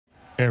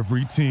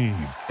Every team,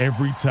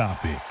 every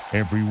topic,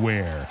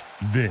 everywhere.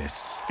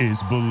 This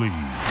is Believe.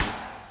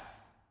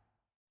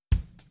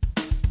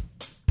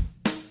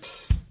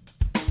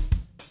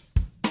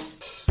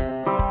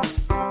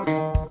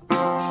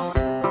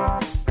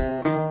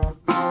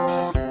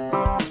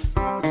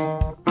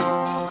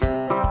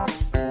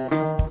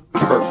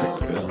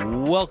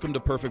 Welcome to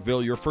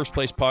Perfectville, your first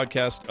place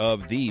podcast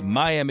of the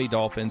Miami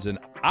Dolphins, and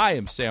I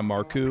am Sam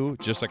Marcoux,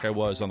 just like I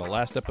was on the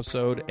last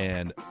episode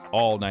and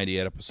all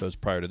 98 episodes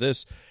prior to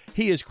this.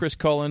 He is Chris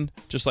Cullen,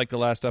 just like the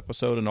last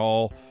episode and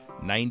all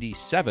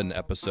 97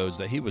 episodes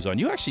that he was on.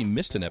 You actually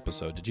missed an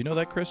episode. Did you know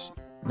that, Chris?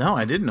 No,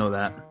 I didn't know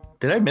that.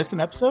 Did I miss an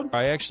episode?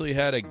 I actually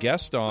had a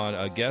guest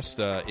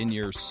in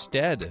your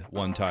stead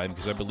one time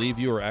because I believe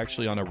you were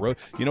actually on a road.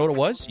 You know what it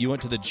was? You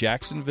went to the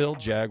Jacksonville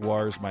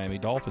Jaguars Miami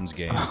Dolphins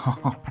game.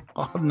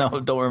 Oh,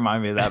 no, don't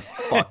remind me of that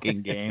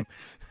fucking game.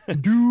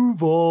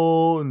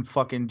 Duval and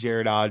fucking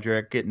Jared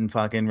Odrick getting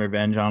fucking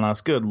revenge on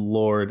us. Good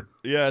Lord.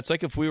 Yeah, it's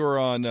like if we were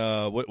on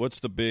what's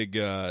the big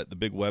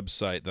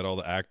website that all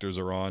the actors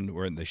are on,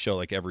 where they show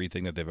like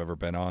everything that they've ever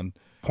been on.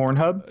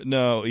 Pornhub?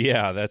 No,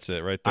 yeah, that's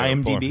it right there.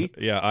 IMDb?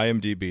 Yeah,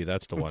 IMDb,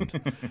 that's the one.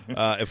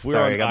 If we're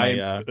Sorry, on I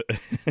got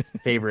my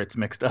favorites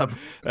mixed up.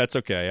 That's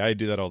okay. I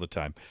do that all the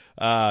time.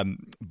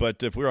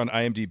 But if we're on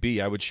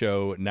IMDb, I would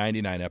show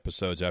 99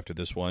 episodes after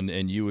this one,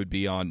 and you would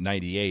be on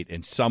 98,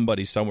 and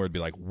somebody somewhere would be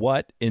like,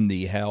 what in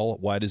the hell?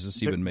 Why does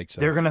this even make sense?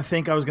 They're going to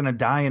think I was going to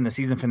die in the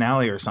season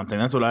finale or something.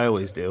 That's what I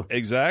always do.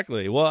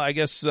 Exactly. Well, I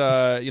guess,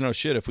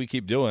 shit, if we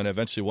keep doing,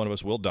 eventually one of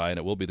us will die, and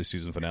it will be the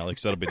season finale,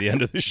 because that'll be the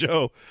end of the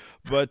show.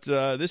 But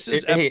this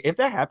is... Hey, if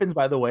that happens,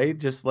 by the way,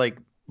 just like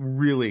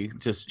really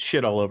just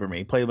shit all over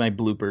me. Play my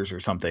bloopers or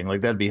something.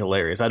 Like, that'd be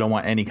hilarious. I don't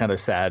want any kind of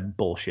sad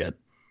bullshit.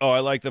 Oh, I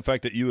like the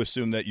fact that you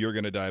assume that you're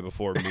going to die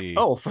before me.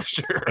 Oh, for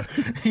sure.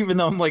 Even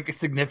though I'm like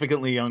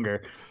significantly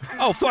younger.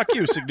 Oh, fuck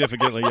you,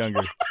 significantly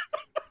younger.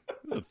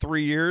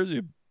 3 years,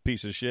 you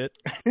piece of shit.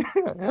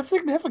 That's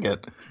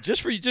significant.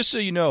 Just so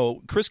you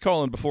know, Chris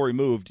Cullen, before he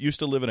moved, used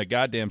to live in a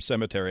goddamn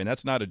cemetery, and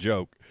that's not a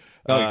joke.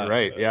 Oh, you're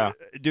right. Yeah,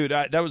 dude.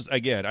 That was,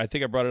 again, I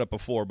think I brought it up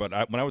before, but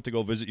when I went to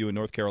go visit you in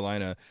North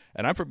Carolina,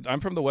 and I'm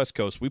from the West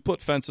Coast, we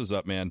put fences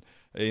up, man.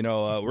 You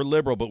know, we're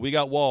liberal, but we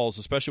got walls,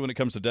 especially when it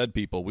comes to dead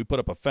people. We put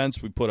up a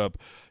fence, we put up,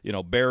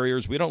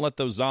 barriers. We don't let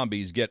those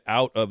zombies get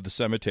out of the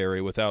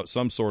cemetery without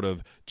some sort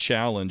of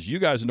challenge. You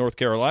guys in North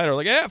Carolina are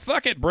like, yeah,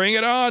 fuck it, bring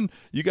it on.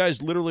 You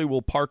guys literally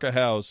will park a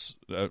house,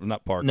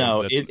 not park.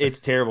 No,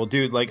 it's terrible,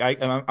 dude. Like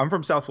I'm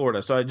from South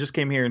Florida, so I just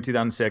came here in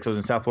 2006. I was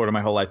in South Florida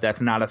my whole life.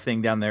 That's not a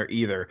thing down there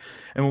either.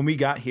 And when we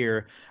got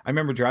here, I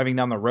remember driving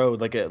down the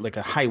road like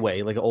a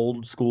highway, like an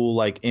old school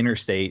like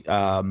interstate.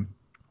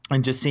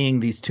 And just seeing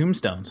these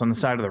tombstones on the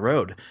side of the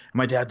road. And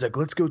my dad's like,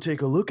 let's go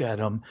take a look at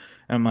them.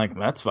 And I'm like,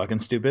 that's fucking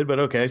stupid, but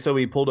okay. So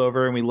we pulled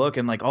over and we look,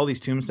 and like all these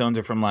tombstones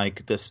are from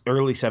like this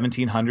early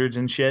 1700s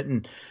and shit.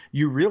 And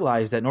you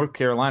realize that North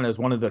Carolina is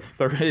one of the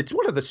it's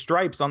one of the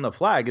stripes on the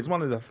flag. It's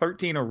one of the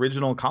 13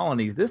 original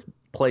colonies. This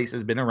place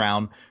has been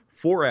around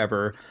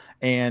forever.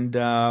 And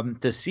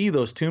to see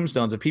those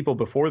tombstones of people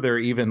before they're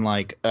even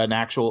like an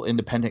actual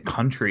independent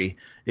country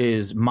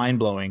is mind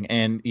blowing,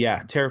 and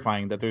yeah,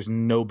 terrifying that there's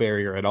no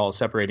barrier at all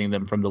separating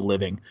them from the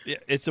living. Yeah,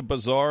 it's a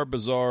bizarre,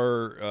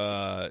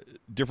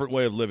 different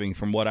way of living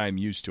from what I'm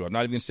used to. I'm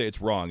not even going to say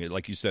it's wrong.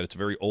 Like you said, it's a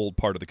very old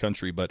part of the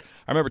country. But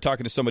I remember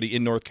talking to somebody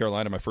in North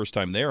Carolina my first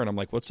time there, and I'm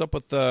like, what's up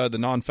with the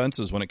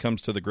non-fences when it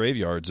comes to the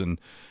graveyards and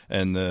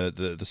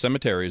the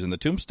cemeteries and the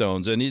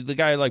tombstones? And the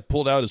guy like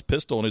pulled out his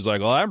pistol, and he's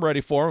like, well, I'm ready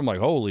for him. I'm like,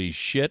 holy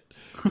shit,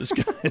 this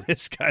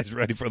guy's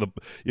ready for the.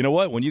 You know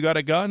what? When you got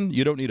a gun,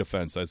 you don't need a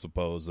fence, I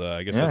suppose.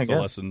 I guess that's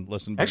the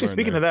lesson. Actually,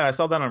 speaking of that, I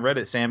saw that on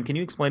Reddit, Sam. Can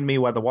you explain to me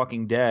why The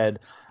Walking Dead,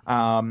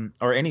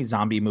 or any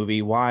zombie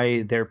movie,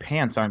 why their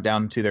pants aren't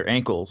down to their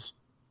ankles?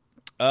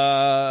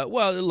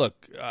 Well,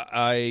 look,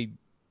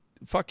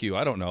 fuck you.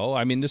 I don't know.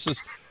 I mean, this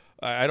is.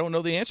 I don't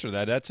know the answer to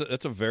that.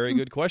 That's a very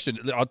good question.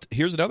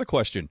 Here's another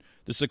question.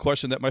 This is a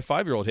question that my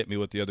 5-year-old hit me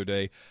with the other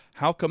day.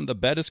 How come the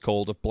bed is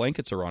cold if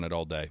blankets are on it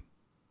all day?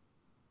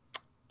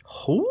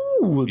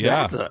 Oh,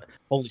 that's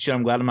holy shit.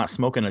 I'm glad I'm not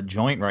smoking a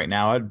joint right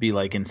now. I'd be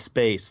like in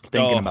space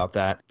thinking about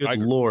that. Good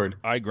Lord.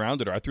 I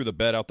grounded her. I threw the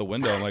bed out the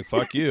window. I'm like,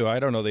 fuck you. I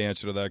don't know the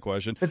answer to that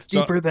question. It's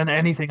deeper than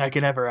anything I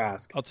can ever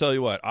ask. I'll tell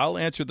you what. I'll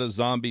answer the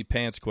zombie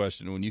pants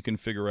question when you can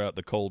figure out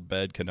the cold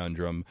bed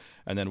conundrum,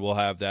 and then we'll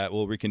have that.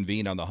 We'll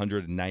reconvene on the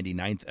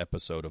 199th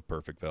episode of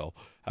Perfectville.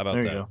 How about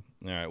that? Go.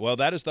 All right. Well,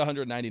 that is the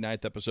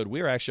 199th episode.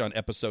 We are actually on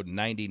episode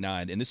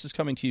 99, and this is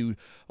coming to you,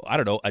 I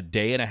don't know, a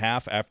day and a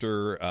half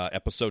after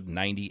episode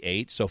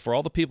 98. So for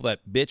all the people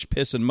that bitch,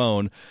 piss, and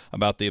moan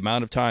about the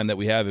amount of time that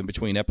we have in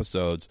between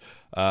episodes,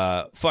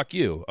 fuck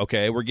you,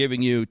 okay? We're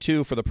giving you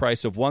 2 for the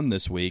price of 1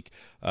 this week,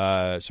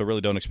 so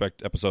really don't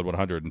expect episode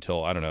 100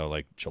 until, I don't know,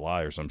 like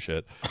July or some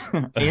shit.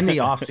 In the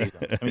off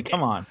season. I mean,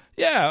 come on.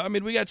 Yeah, I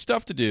mean, we got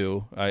stuff to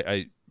do,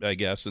 I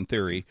guess, in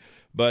theory.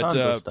 But tons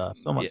of stuff,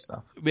 so much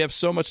stuff. We have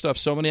so much stuff,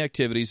 so many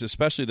activities,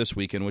 especially this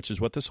weekend, which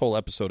is what this whole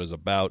episode is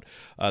about.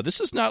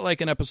 This is not like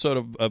an episode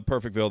of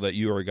Perfectville that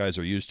you or guys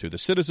are used to. The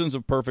citizens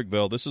of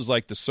Perfectville, this is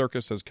like the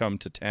circus has come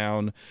to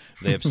town.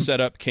 They have set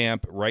up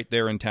camp right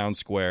there in Town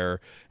Square.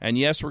 And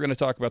yes, we're going to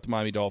talk about the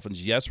Miami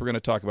Dolphins. Yes, we're going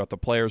to talk about the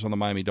players on the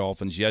Miami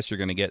Dolphins. Yes, you're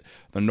going to get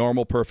the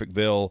normal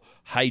Perfectville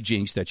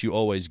hijinks that you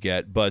always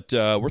get. But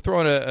we're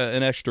throwing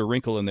an extra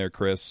wrinkle in there,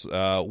 Chris.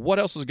 What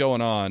else is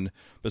going on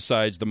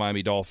besides the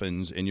Miami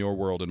Dolphins in your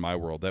world and my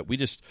world that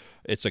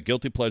it's a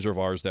guilty pleasure of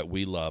ours that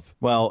we love?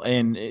 Well,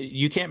 and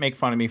you can't make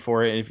fun of me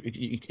for it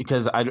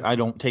because I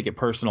don't take it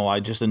personal. I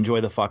just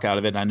enjoy the fuck out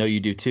of it, and I know you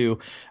do too.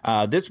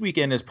 This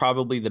weekend is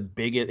probably the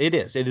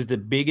biggest. It is the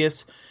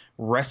biggest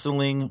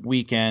wrestling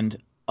weekend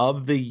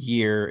of the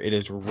year. It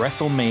is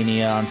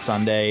WrestleMania on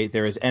Sunday.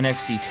 There is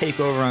NXT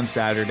TakeOver on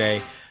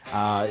Saturday.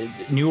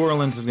 New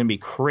Orleans is going to be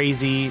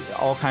crazy.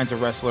 All kinds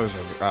of wrestlers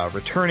are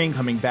returning,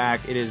 coming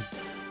back. It is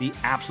the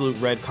absolute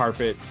red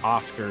carpet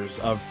Oscars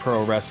of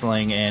pro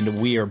wrestling,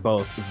 and we are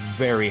both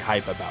very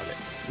hype about it.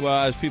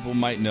 Well, as people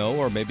might know,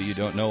 or maybe you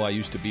don't know, I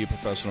used to be a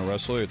professional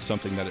wrestler. It's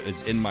something that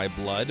is in my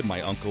blood.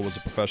 My uncle was a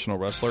professional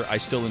wrestler. I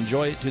still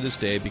enjoy it to this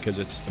day because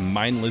it's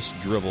mindless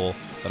drivel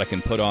that I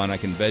can put on. I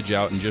can veg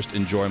out and just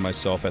enjoy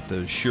myself at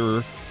the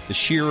sheer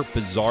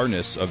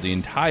bizarreness of the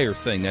entire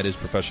thing that is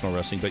professional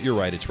wrestling. But you're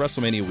right, it's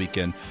WrestleMania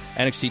weekend.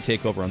 NXT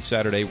TakeOver on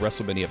Saturday,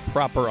 WrestleMania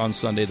proper on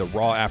Sunday, the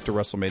Raw after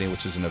WrestleMania,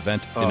 which is an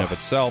event in and of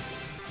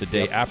itself. The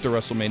day after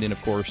WrestleMania, and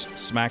of course,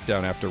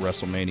 SmackDown after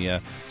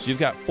WrestleMania. So you've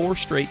got 4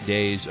 straight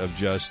days of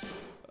just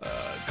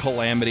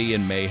calamity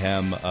and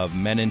mayhem of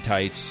men in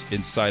tights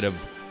inside of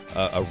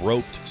a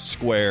roped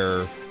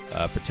square,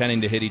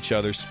 pretending to hit each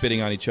other,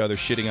 spitting on each other,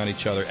 shitting on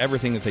each other,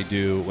 everything that they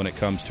do when it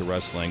comes to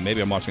wrestling.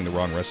 Maybe I'm watching the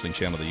wrong wrestling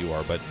channel that you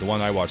are, but the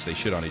one I watch, they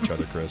shit on each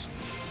other, Chris.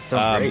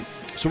 Sounds great.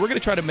 So we're going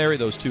to try to marry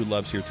those two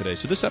loves here today.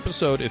 So this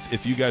episode,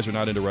 if you guys are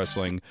not into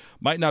wrestling,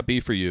 might not be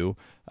for you.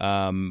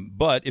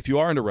 But if you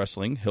are into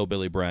wrestling,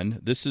 Hillbilly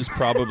Bren, this is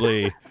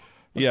probably...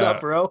 What's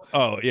up, bro?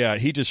 Oh, yeah.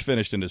 He just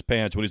finished in his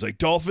pants when he's like,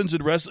 Dolphins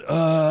and wrestling. He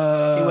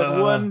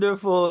went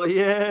wonderful.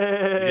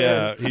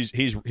 Yes.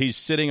 Yeah. He's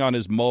sitting on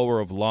his mower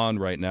of lawn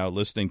right now,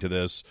 listening to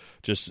this,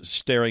 just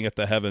staring at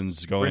the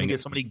heavens, going. We're gonna get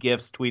so many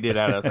gifts tweeted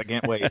at us. I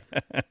can't wait.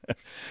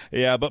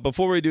 Yeah, but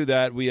before we do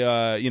that, we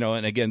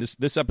and again,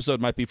 this episode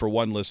might be for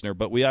one listener,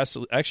 but we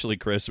actually,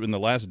 Chris, in the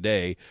last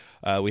day,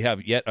 we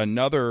have yet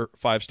another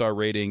 5-star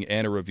rating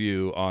and a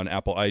review on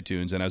Apple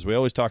iTunes, and as we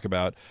always talk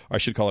about, or I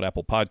should call it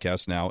Apple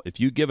Podcasts now. If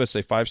you give us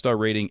a 5-star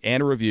rating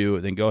and a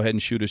review, then go ahead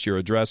and shoot us your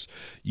address.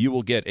 You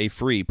will get a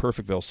free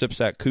Perfectville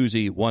Sipsack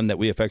koozie, one that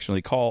we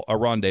affectionately call a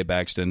Rondé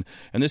Baxton.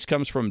 And this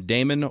comes from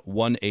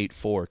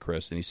Damon184,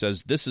 Chris. And he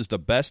says, "This is the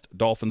best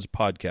Dolphins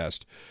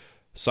podcast."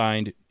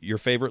 Signed, your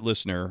favorite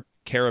listener,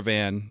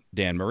 Caravan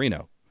Dan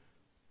Marino.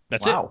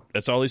 That's it.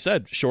 That's all he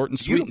said. Short and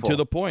sweet and to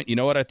the point. You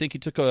know what? I think he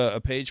took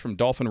a page from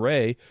Dolphin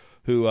Ray,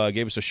 who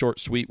gave us a short,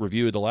 sweet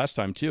review the last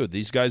time, too.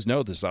 These guys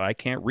know this, that I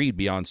can't read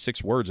beyond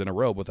 6 words in a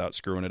row without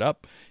screwing it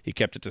up. He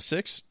kept it to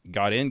 6,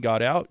 got in,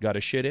 got out, got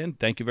his shit in.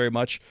 Thank you very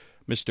much,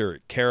 Mr.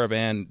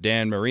 Caravan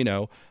Dan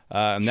Marino.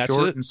 And that's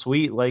short it. And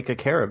sweet like a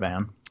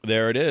caravan.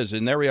 There it is,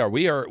 and there we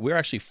are. We're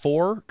actually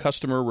 4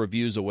 customer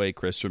reviews away,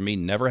 Chris, from me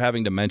never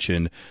having to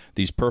mention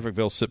these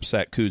Perfectville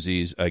Sipsack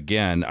koozies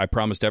again. I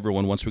promised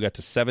everyone once we got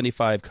to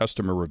 75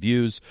 customer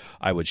reviews,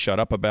 I would shut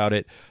up about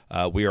it.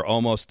 We are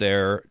almost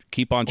there.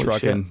 Keep on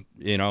trucking.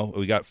 You know,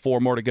 we got 4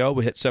 more to go.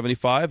 We hit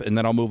 75, and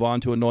then I'll move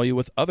on to annoy you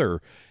with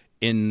other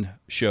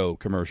in-show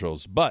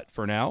commercials. But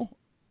for now,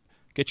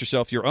 get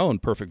yourself your own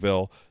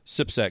Perfectville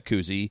Sipsack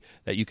koozie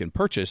that you can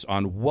purchase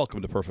on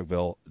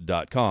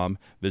welcometoperfectville.com.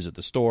 Visit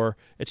the store.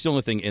 It's the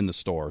only thing in the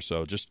store,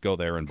 so just go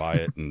there and buy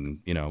it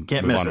and, move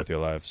on with your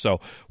life. So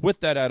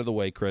with that out of the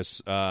way,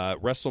 Chris,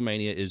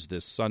 WrestleMania is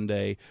this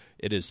Sunday.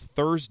 It is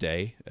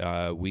Thursday.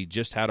 We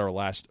just had our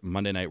last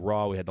Monday Night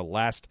Raw. We had the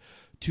last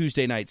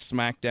Tuesday Night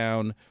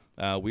SmackDown.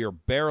 We are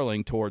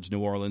barreling towards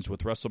New Orleans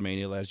with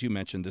WrestleMania, as you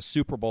mentioned, the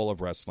Super Bowl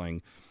of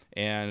wrestling.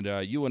 And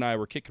you and I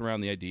were kicking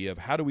around the idea of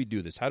how do we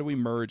do this? How do we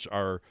merge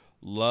our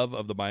love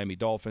of the Miami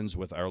Dolphins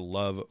with our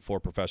love for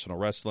professional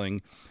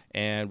wrestling?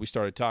 And we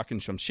started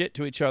talking some shit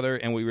to each other,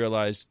 and we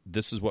realized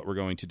this is what we're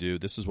going to do.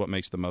 This is what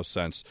makes the most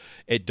sense.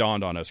 It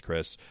dawned on us,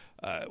 Chris.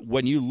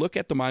 When you look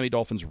at the Miami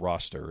Dolphins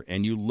roster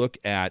and you look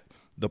at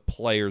the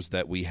players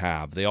that we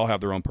have, they all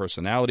have their own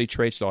personality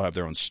traits, they all have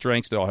their own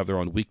strengths, they all have their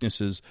own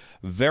weaknesses,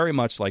 very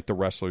much like the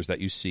wrestlers that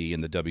you see in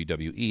the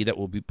WWE that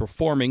will be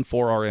performing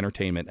for our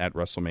entertainment at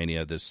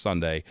WrestleMania this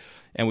Sunday.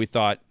 And we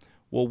thought,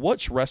 well,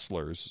 which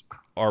wrestlers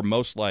are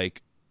most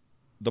like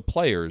the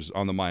players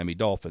on the Miami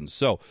Dolphins?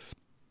 So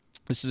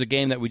This is a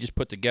game that we just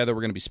put together.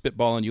 We're going to be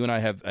spitballing. You and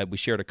I we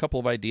shared a couple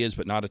of ideas,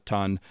 but not a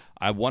ton.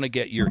 I want to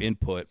get your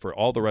input for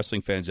all the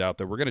wrestling fans out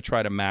there. We're going to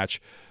try to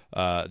match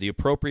the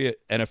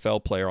appropriate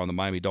NFL player on the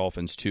Miami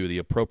Dolphins to the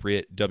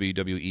appropriate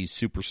WWE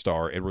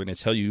superstar, and we're going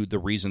to tell you the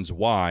reasons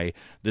why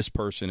this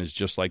person is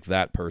just like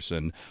that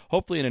person,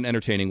 hopefully in an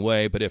entertaining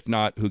way, but if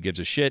not, who gives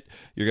a shit?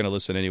 You're going to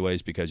listen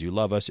anyways because you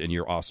love us and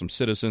you're awesome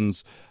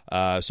citizens.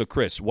 So,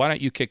 Chris, why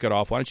don't you kick it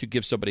off? Why don't you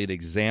give somebody an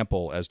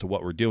example as to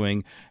what we're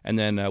doing, and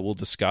then we'll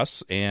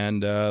discuss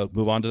and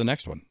move on to the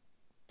next one.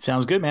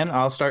 Sounds good, man.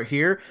 I'll start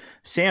here.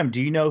 Sam,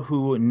 do you know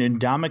who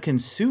Ndamukong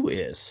Suh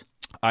is?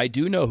 I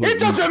do know who. It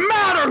doesn't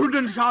matter who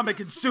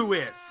Ndamukong Suh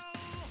is.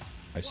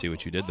 I see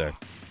what you did there.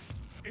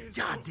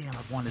 God damn,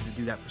 I've wanted to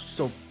do that for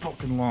so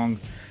fucking long.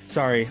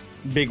 Sorry,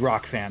 big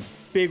Rock fan.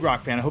 Big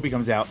Rock fan. I hope he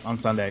comes out on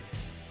Sunday.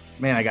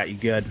 Man, I got you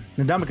good.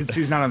 Ndamukong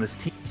Suh's not on this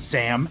team,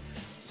 Sam,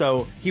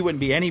 so he wouldn't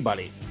be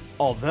anybody.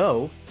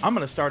 Although, I'm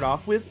going to start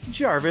off with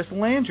Jarvis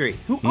Landry,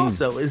 who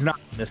also is not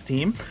on this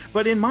team,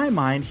 but in my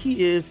mind,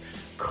 he is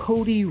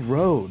Cody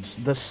Rhodes,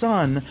 the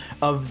son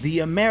of the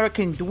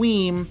American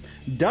Dream,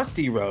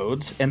 Dusty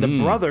Rhodes, and the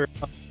brother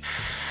of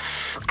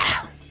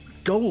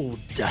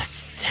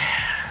Goldust.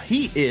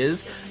 He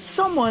is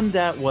someone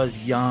that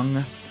was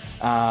young,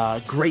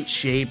 great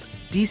shape,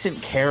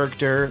 decent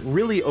character,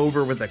 really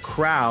over with the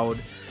crowd,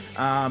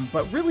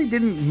 but really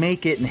didn't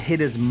make it and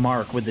hit his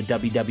mark with the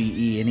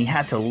WWE, and he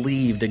had to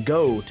leave to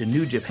go to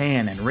New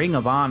Japan and Ring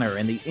of Honor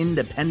and the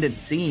independent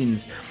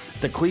scenes,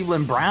 the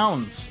Cleveland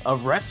Browns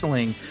of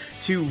wrestling,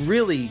 to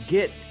really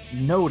get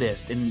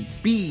noticed and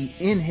be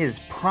in his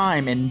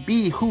prime and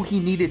be who he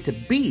needed to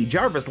be.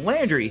 Jarvis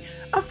Landry,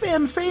 a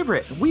fan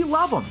favorite. We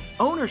love him.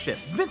 Ownership.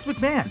 Vince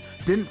McMahon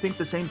didn't think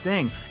the same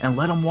thing and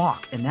let him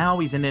walk. And now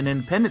he's in an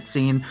independent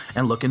scene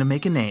and looking to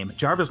make a name.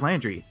 Jarvis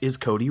Landry is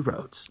Cody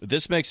Rhodes.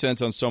 This makes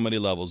sense on so many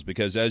levels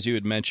because, as you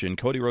had mentioned,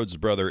 Cody Rhodes'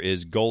 brother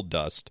is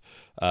Goldust.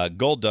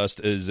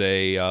 Goldust is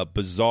a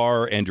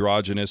bizarre,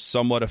 androgynous,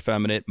 somewhat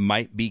effeminate,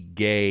 might be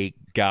gay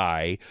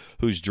guy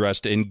who's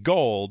dressed in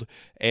gold.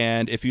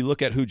 And if you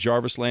look at who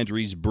Jarvis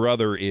Landry's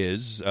brother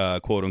is,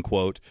 quote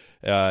unquote,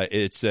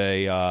 it's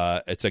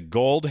a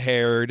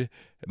gold-haired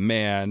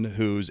man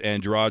who's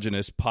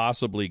androgynous,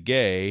 possibly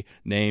gay,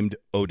 named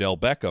Odell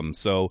Beckham.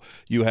 So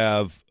you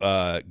have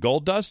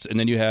Goldust, and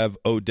then you have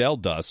Odell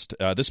Dust.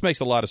 This makes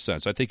a lot of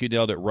sense. I think you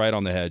nailed it right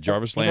on the head.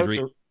 Jarvis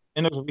Landry.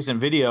 And there's a recent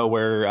video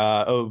where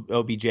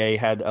OBJ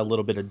had a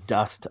little bit of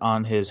dust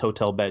on his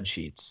hotel bed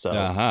sheets. So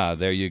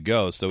there you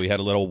go. So he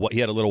had a little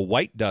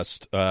white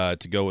dust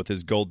to go with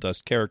his gold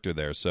dust character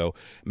there. So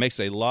it makes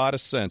a lot of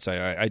sense.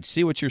 I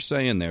see what you're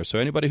saying there. So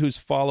anybody who's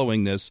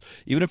following this,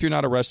 even if you're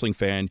not a wrestling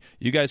fan,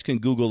 you guys can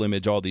Google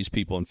image all these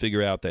people and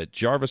figure out that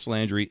Jarvis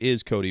Landry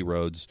is Cody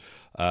Rhodes,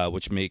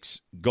 which makes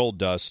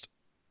Goldust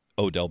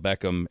Odell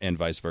Beckham and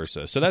vice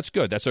versa. So that's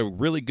good. That's a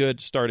really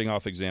good starting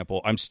off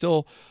example. I'm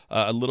still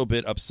a little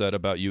bit upset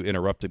about you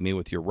interrupting me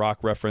with your Rock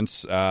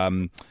reference.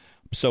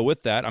 So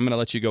with that, I'm going to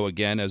let you go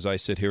again as I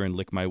sit here and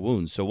lick my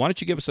wounds. So why don't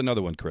you give us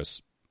another one,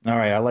 Chris? All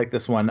right, I like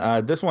this one.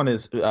 This one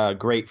is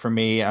great for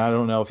me. I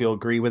don't know if you'll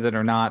agree with it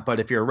or not, but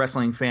if you're a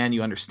wrestling fan,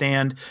 you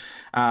understand.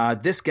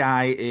 This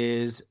guy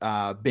is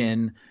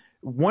been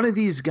one of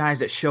these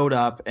guys that showed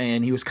up,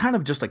 and he was kind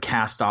of just a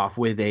cast-off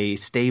with a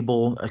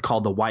stable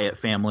called the Wyatt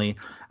family.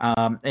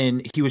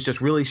 And he was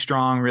just really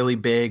strong, really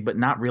big, but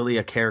not really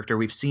a character.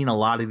 We've seen a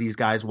lot of these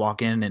guys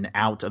walk in and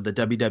out of the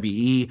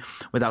WWE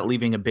without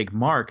leaving a big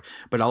mark,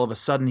 but all of a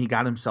sudden he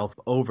got himself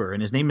over,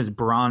 and his name is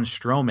Braun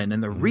Strowman.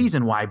 And the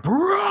reason why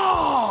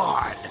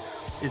Braun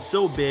is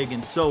so big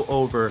and so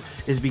over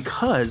is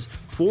because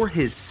for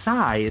his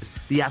size,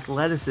 the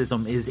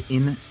athleticism is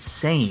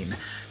insane.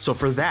 So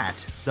for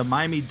that, the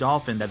Miami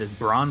Dolphin that is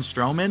Braun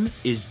Strowman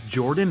is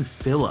Jordan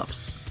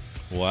Phillips.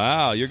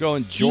 Wow, you're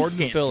going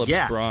Jordan Phillips,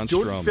 Braun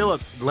Jordan Strowman.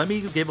 Phillips. Let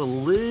me give a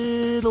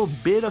little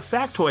bit of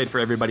factoid for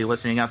everybody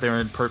listening out there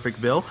in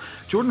Perfectville.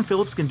 Jordan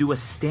Phillips can do a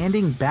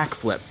standing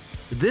backflip.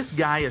 This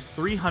guy is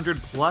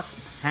 300 plus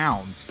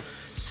pounds,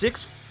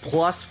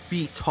 6+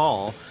 feet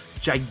tall,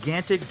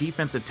 gigantic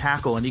defensive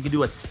tackle, and he can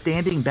do a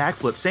standing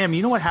backflip. Sam,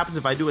 you know what happens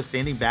if I do a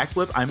standing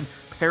backflip? I'm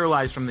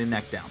paralyzed from the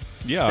neck down.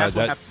 Yeah, that's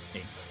what happens to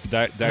me.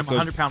 That I'm goes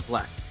 100 pounds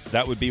less.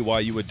 That would be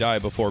why you would die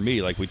before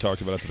me, like we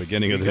talked about at the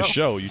beginning of this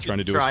show. You trying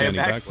to do a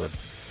standing backflip.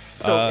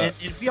 So, and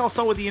we all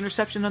saw with the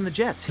interception on the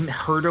Jets, him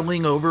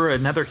hurdling over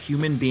another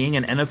human being,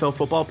 an NFL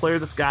football player.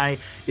 This guy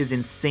is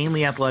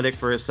insanely athletic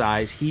for his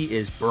size. He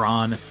is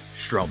Braun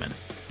Strowman.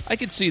 I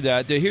could see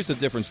that. Here's the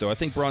difference, though. I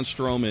think Braun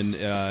Strowman,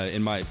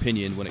 in my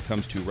opinion, when it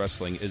comes to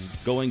wrestling, is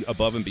going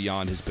above and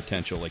beyond his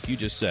potential. Like you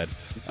just said,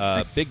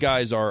 big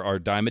guys are a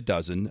dime a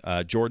dozen.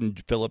 Jordan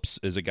Phillips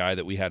is a guy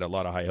that we had a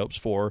lot of high hopes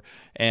for,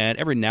 and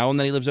every now and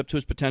then he lives up to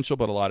his potential,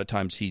 but a lot of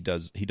times he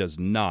does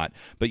not.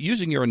 But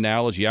using your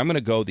analogy, I'm going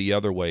to go the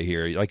other way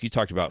here. Like you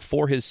talked about,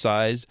 for his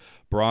size,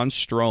 Braun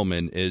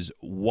Strowman is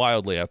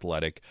wildly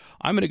athletic.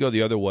 I'm going to go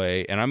the other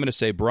way, and I'm going to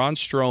say Braun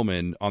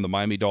Strowman on the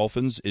Miami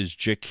Dolphins is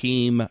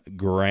Jakeem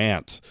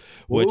Grant,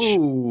 which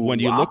when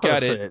you look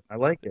at it, I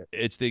like it.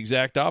 It's the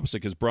exact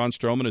opposite because Braun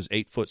Strowman is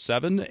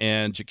 8'7",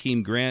 and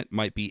Jakeem Grant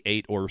might be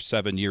 8 or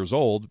 7 years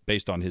old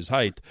based on his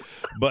height.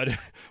 But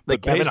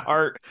Kevin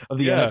Hart of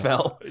the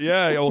NFL.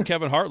 Yeah, well,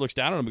 Kevin Hart looks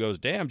down on him and goes,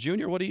 "Damn,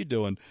 Junior, what are you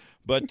doing?"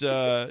 But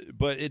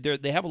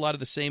they have a lot of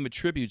the same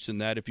attributes in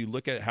that if you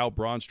look at how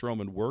Braun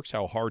Strowman works,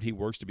 how hard he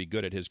works to be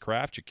good at his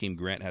craft, Jakeem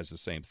Grant has the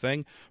same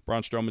thing.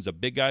 Braun Strowman's a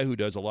big guy who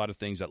does a lot of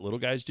things that little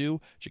guys do.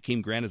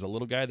 Jakeem Grant is a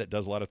little guy that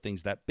does a lot of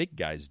things that big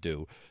guys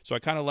do. So I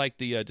kind of like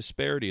the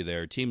disparity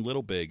there. Team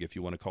Little Big, if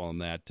you want to call him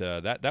that.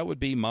 That would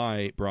be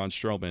my Braun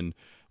Strowman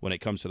when it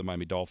comes to the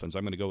Miami Dolphins.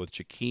 I'm going to go with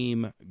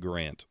Jakeem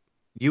Grant.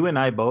 You and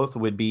I both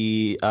would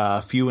be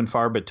few and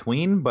far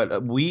between,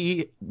 but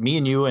me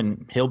and you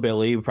and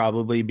Hillbilly would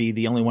probably be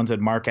the only ones that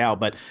mark out.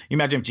 But you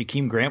imagine if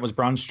Jakeem Grant was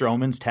Braun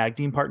Strowman's tag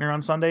team partner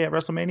on Sunday at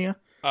WrestleMania?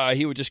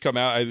 He would just come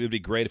out. It would be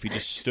great if he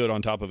just stood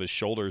on top of his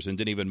shoulders and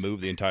didn't even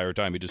move the entire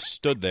time. He just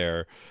stood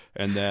there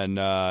and then,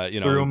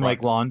 threw him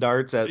like lawn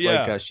darts at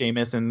like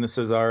Sheamus and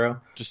Cesaro.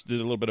 Just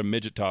did a little bit of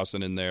midget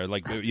tossing in there,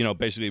 like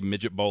basically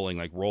midget bowling,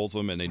 like rolls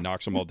them and they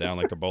knocks them all down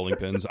like they're bowling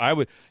pins. I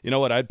would,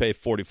 I'd pay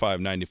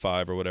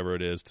 $45.95 or whatever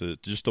it is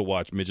to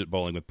watch midget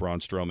bowling with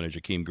Braun Strowman and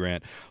Jakeem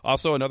Grant.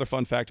 Also, another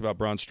fun fact about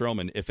Braun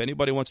Strowman: if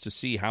anybody wants to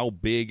see how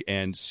big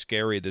and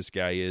scary this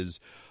guy is,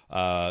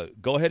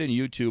 go ahead and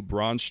YouTube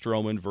Braun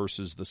Strowman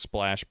versus the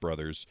Splash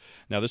Brothers.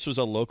 Now, this was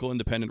a local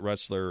independent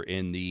wrestler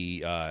in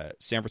the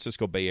San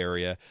Francisco Bay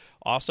Area.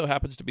 Also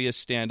happens to be a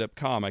stand-up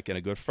comic and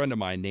a good friend of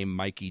mine named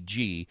Mikey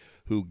G,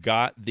 who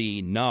got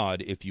the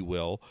nod, if you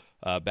will,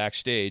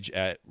 backstage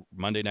at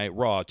Monday Night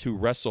Raw to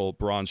wrestle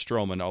Braun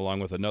Strowman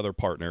along with another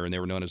partner, and they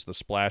were known as the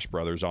Splash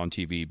Brothers on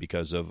TV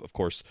because of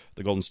course,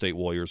 the Golden State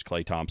Warriors,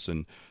 Klay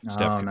Thompson,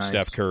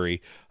 Steph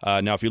Curry.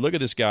 Now, if you look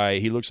at this guy,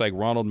 he looks like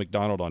Ronald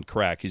McDonald on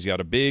crack. He's got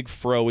a big,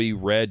 froey,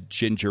 red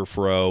ginger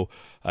fro.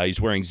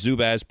 He's wearing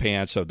Zubaz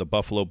pants of the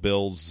Buffalo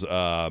Bills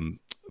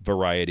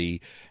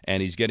variety,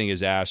 and he's getting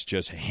his ass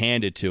just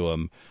handed to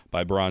him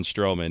by Braun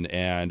Strowman.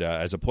 And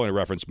as a point of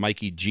reference,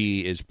 Mikey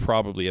G is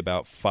probably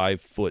about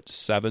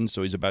 5'7",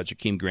 so he's about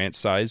Jakeem Grant's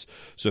size.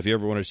 So if you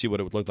ever want to see what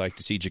it would look like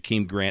to see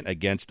Jakeem Grant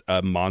against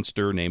a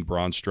monster named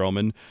Braun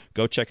Strowman,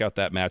 go check out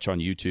that match on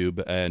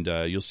YouTube, and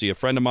you'll see a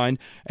friend of mine,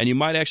 and you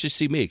might actually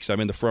see me because I'm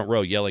in the front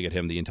row yelling at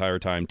him the entire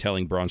time,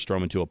 telling Braun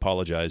Strowman to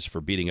apologize for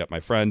beating up my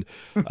friend,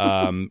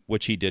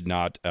 which he did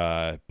not.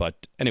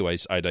 But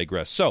anyways, I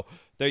digress. So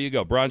there you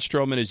go. Braun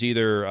Strowman is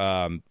either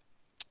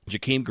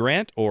Jakeem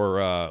Grant or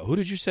who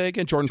did you say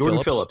again? Jordan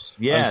Phillips.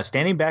 Yeah,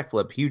 standing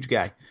backflip, huge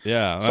guy.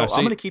 Yeah. So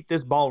I'm going to keep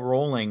this ball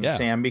rolling,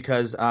 Sam,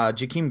 because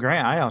Jakeem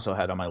Grant I also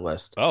had on my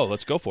list. Oh,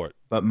 let's go for it.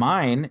 But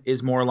mine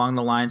is more along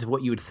the lines of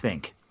what you would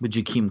think with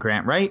Jakeem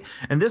Grant, right?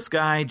 And this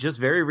guy just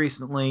very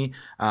recently,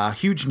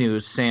 huge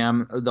news,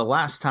 Sam, the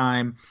last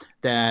time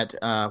that,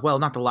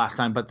 not the last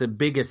time, but the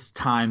biggest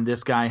time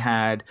this guy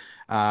had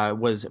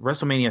was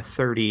WrestleMania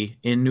 30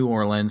 in New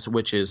Orleans,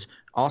 which is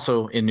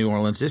also in New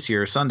Orleans this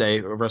year,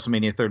 Sunday,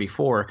 WrestleMania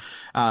 34.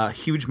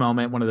 Huge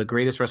moment, one of the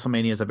greatest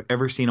WrestleManias I've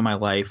ever seen in my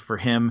life. For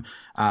him,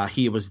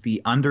 he was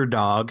the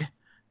underdog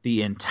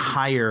the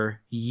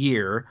entire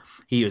year.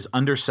 He was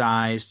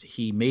undersized.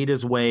 He made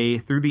his way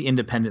through the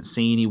independent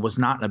scene. He was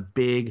not a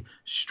big,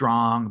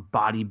 strong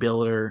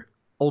bodybuilder,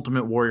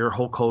 Ultimate Warrior,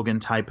 Hulk Hogan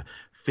type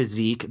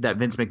physique that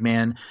Vince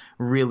McMahon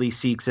really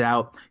seeks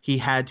out. He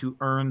had to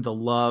earn the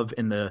love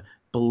and the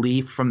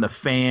belief from the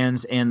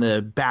fans and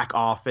the back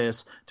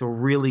office to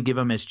really give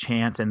him his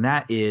chance, and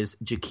that is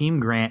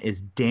Jakeem Grant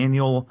is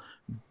Daniel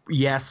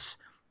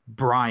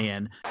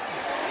Bryan.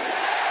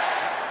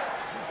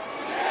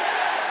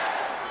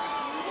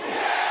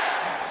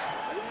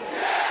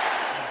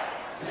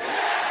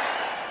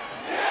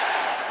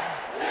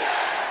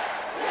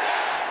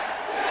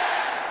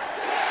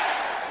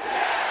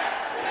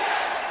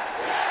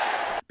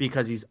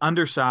 Because he's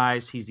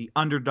undersized, he's the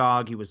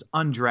underdog, he was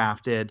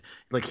undrafted.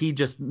 Like, he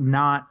just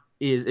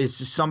is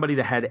just somebody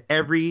that had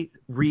every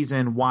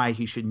reason why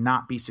he should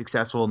not be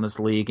successful in this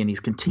league, and he's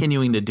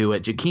continuing to do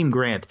it. Jakeem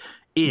Grant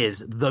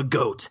is the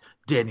GOAT,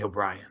 Daniel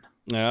Bryan.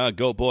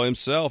 GOAT boy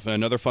himself. And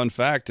another fun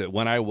fact,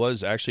 when I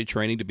was actually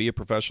training to be a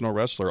professional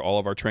wrestler, all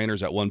of our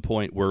trainers at one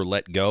point were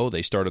let go.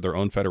 They started their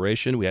own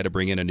federation. We had to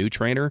bring in a new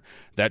trainer.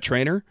 That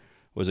trainer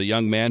was a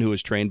young man who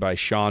was trained by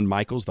Shawn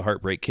Michaels, the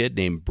Heartbreak Kid,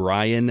 named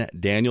Bryan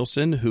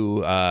Danielson,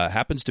 who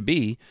happens to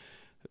be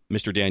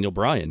Mr. Daniel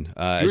Bryan.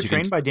 You were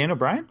trained by Daniel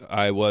Bryan?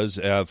 I was,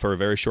 for a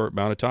very short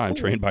amount of time,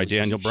 trained by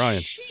Daniel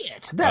Bryan.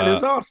 Shit, that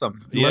is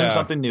awesome. Learn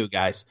something new,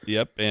 guys.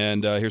 Yep,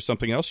 and here's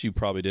something else you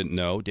probably didn't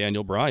know.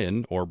 Daniel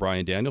Bryan, or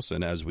Bryan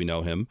Danielson, as we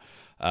know him,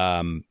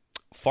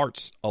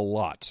 farts a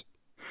lot.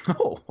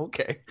 Oh,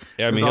 okay.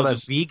 Yeah, I mean, all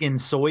that vegan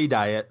soy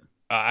diet.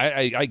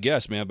 I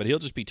guess, man, but he'll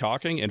just be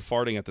talking and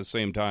farting at the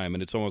same time,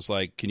 and it's almost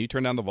like, can you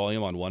turn down the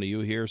volume on one of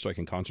you here so I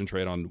can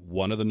concentrate on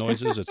one of the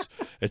noises?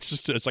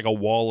 It's like a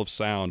wall of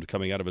sound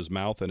coming out of his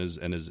mouth and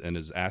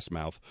his ass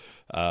mouth,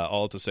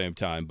 all at the same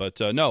time. But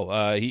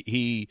no,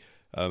 he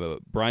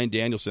Bryan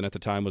Danielson at the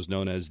time was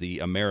known as the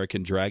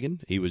American Dragon.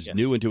 He was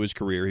new into his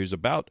career. He was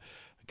about,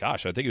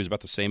 gosh, I think he was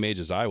about the same age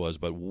as I was,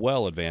 but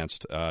well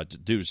advanced.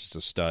 Dude was just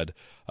a stud.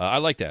 I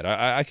like that.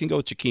 I can go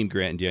with Jakeem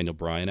Grant and Daniel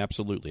Bryan.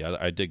 Absolutely.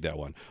 I dig that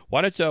one.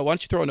 Why don't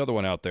you throw another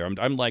one out there?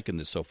 I'm liking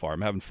this so far.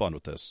 I'm having fun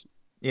with this.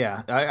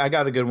 Yeah, I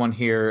got a good one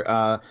here.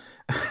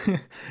 You're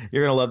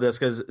going to love this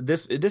because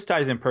this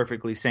ties in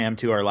perfectly, Sam,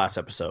 to our last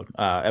episode,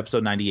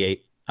 episode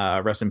 98.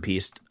 Rest in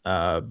peace,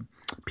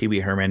 Pee Wee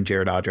Herman,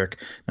 Jared Odrick,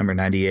 number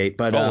 98.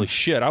 But holy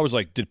shit, I was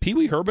like, did Pee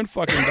Wee Herman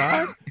fucking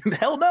die?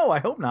 Hell no, I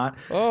hope not.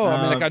 Oh,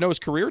 I mean, like, I know his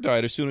career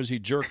died as soon as he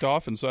jerked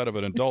off inside of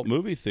an adult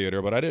movie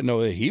theater, but I didn't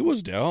know that he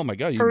was dead. Oh my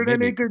god, heard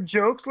any good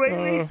jokes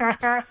lately?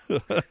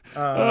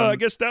 I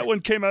guess that one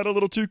came out a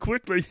little too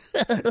quickly.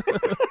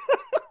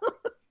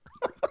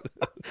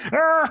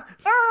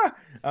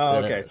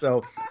 Okay,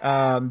 so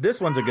this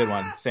one's a good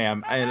one,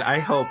 Sam, and I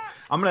hope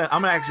I'm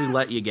gonna actually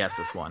let you guess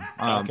this one.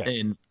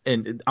 Okay.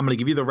 And I'm gonna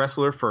give you the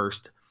wrestler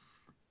first,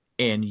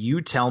 and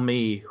you tell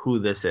me who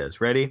this is.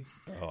 Ready?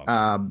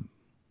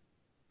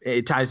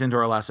 It ties into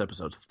our last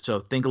episode, so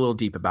think a little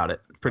deep about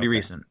it. Pretty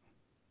recent.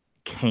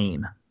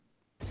 Kane.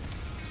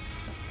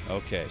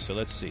 Okay, so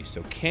let's see.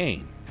 So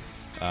Kane,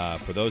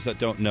 for those that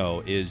don't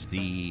know, is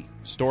the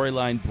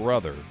storyline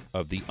brother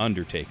of The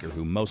Undertaker,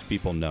 who most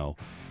people know.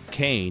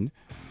 Kane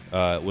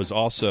was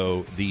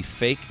also the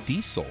fake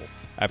Diesel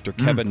after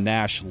Kevin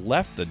Nash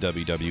left the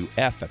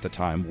WWF at the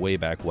time, way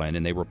back when,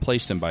 and they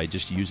replaced him by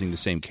just using the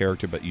same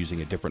character but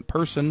using a different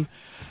person.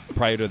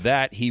 Prior to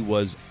that, he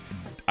was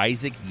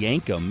Isaac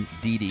Yankem,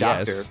 DDS.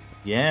 Doctor.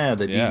 Yeah,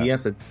 the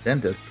DDS, the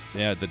dentist.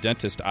 Yeah, the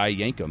dentist I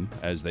Yankem,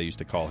 as they used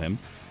to call him.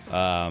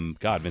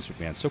 God, Vince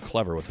McMahon, so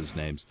clever with his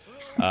names.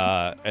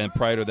 And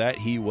prior to that,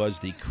 he was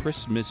the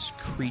Christmas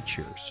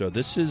Creature. So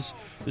this is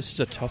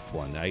a tough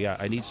one.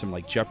 I need some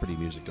like Jeopardy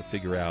music to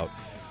figure out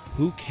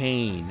who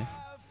Kane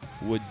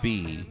would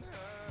be.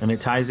 And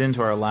it ties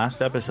into our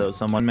last episode.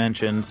 Someone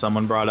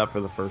brought up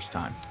for the first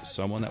time.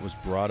 Someone that was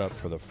brought up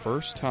for the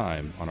first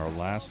time on our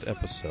last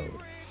episode.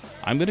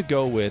 I'm going to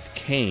go with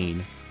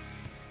Kane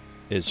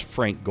is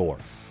Frank Gore.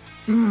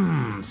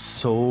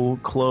 So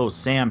close,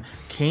 Sam.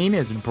 Kane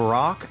is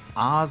Brock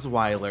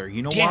Osweiler.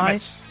 You know why?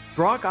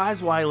 Brock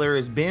Osweiler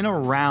has been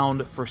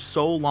around for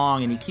so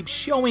long, and he keeps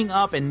showing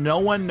up, and no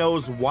one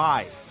knows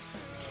why.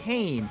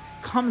 Kane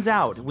comes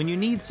out when you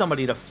need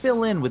somebody to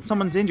fill in when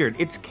someone's injured.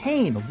 It's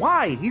Kane.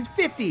 Why? He's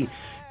 50.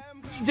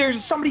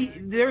 Somebody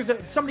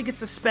gets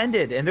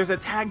suspended, and there's a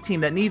tag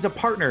team that needs a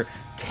partner.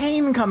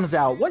 Kane comes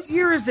out. What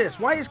year is this?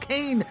 Why is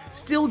Kane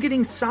still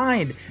getting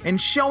signed and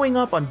showing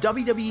up on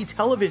WWE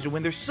television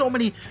when there's so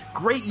many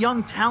great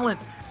young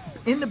talent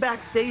in the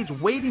backstage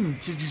waiting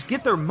to just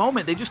get their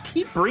moment? They just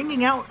keep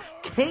bringing out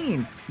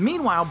Kane.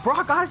 Meanwhile,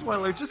 Brock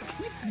Osweiler just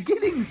keeps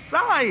getting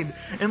signed.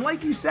 And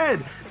like you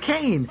said,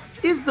 Kane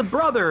is the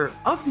brother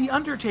of The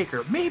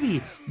Undertaker. Maybe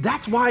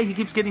that's why he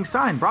keeps getting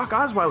signed. Brock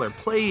Osweiler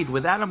played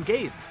with Adam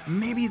Gase.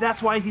 Maybe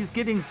that's why he's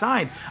getting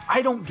signed.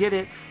 I don't get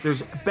it.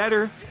 There's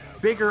better,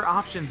 bigger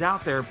options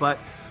out there, but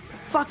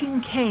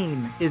fucking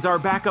Kane is our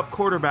backup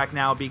quarterback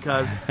now,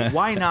 because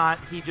why not?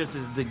 He just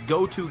is the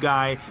go-to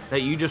guy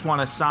that you just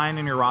want to sign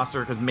in your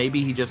roster because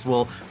maybe he just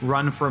will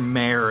run for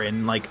mayor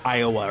in like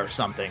Iowa or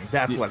something.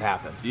 That's what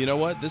happens. You know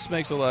what? This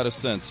makes a lot of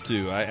sense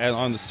too.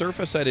 On the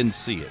surface, I didn't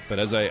see it, but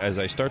as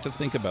I start to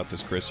think about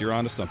this, Chris, you're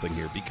onto something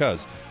here,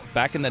 because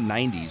back in the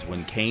 90s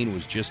when Kane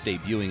was just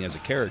debuting as a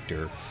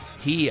character,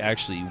 he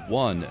actually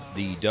won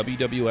the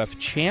WWF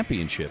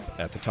Championship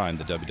at the time,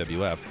 the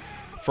WWF,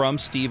 from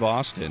Steve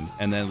Austin,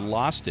 and then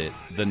lost it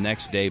the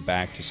next day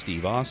back to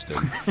Steve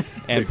Austin.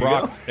 And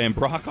Brock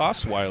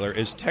Osweiler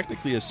is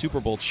technically a Super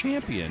Bowl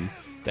champion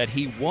that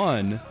he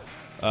won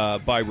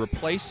by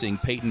replacing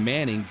Peyton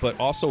Manning, but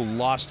also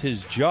lost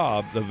his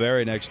job the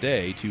very next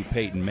day to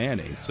Peyton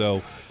Manning.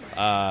 So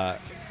a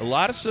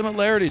lot of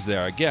similarities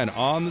there. Again,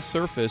 on the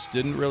surface,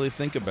 didn't really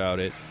think about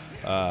it,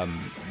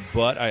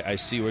 but I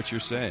see what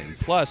you're saying.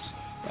 Plus,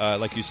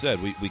 like you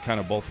said,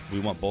 we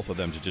want both of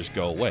them to just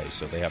go away,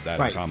 so they have that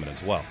in common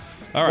as well.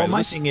 All right. Well,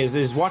 my thing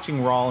is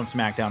watching Raw and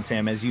SmackDown,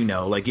 Sam, as you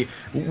know, like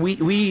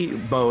we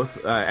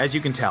both, as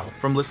you can tell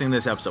from listening to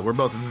this episode, we're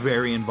both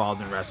very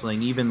involved in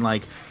wrestling. Even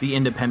like the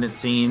independent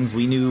scenes,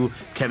 we knew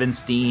Kevin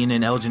Steen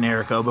and El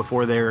Generico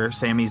before they were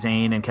Sami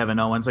Zayn and Kevin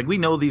Owens. Like, we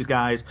know these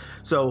guys,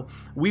 so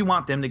we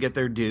want them to get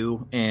their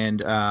due, and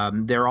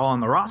they're all on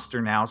the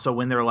roster now. So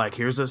when they're like,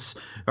 "Here's us,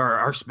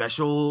 our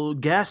special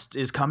guest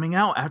is coming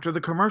out after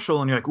the commercial,"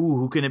 and you're like, "Ooh,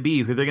 who can it be?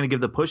 Who they're going to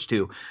give the push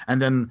to?" And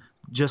then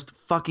just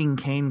fucking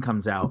Kane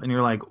comes out, and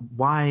you're like,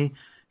 why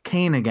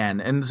Kane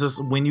again? And it's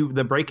just when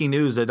the breaking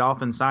news that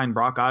Dolphins signed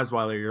Brock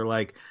Osweiler, you're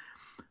like,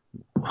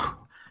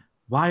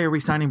 why are we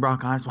signing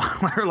Brock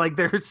Osweiler? Like,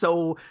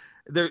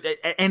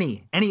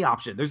 any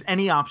option. There's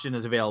any option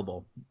is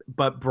available,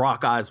 but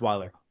Brock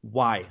Osweiler.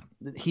 Why?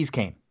 He's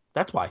Kane.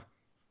 That's why.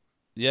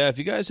 Yeah, if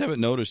you guys haven't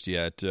noticed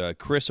yet,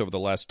 Chris over the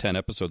last 10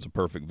 episodes of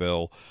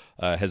Perfectville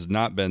has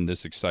not been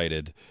this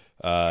excited.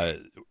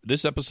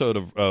 This episode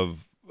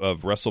of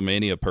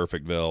WrestleMania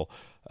Perfectville,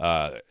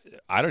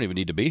 I don't even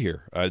need to be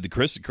here.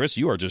 Chris,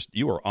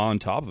 you are on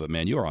top of it,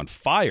 man. You are on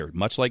fire,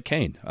 much like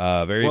Kane.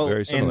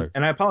 Very similar.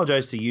 And I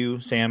apologize to you,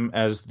 Sam,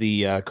 as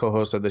the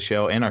co-host of the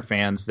show, and our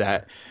fans,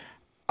 that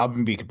I'll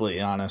be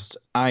completely honest.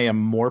 I am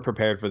more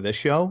prepared for this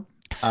show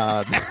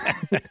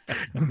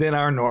than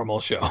our normal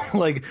show.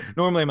 Like,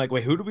 normally I'm like,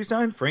 wait, who do we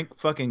sign? Frank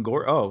fucking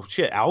Gore? Oh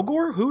shit, Al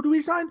Gore? Who do we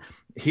sign?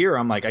 Here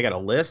I'm like, I got a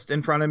list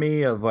in front of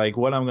me of like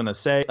what I'm gonna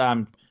say.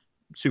 I'm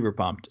super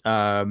pumped.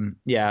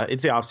 Yeah,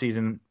 it's the off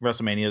season.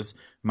 WrestleMania's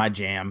my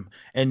jam.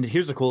 And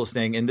here's the coolest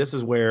thing, and this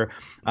is where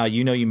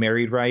you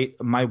married right.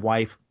 My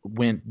wife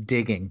went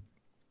digging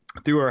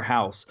through her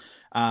house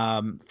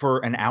for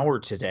an hour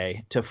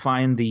today to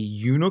find the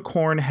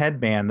unicorn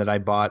headband that I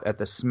bought at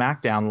the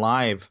SmackDown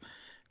Live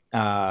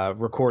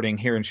recording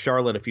here in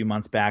Charlotte a few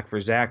months back for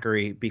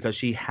Zachary, because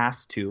she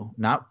has to,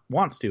 not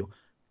wants to,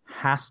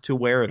 has to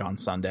wear it on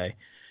Sunday.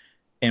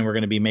 And we're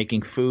going to be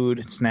making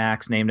food,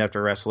 snacks named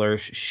after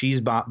wrestlers.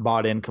 She's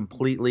bought in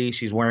completely.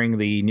 She's wearing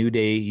the New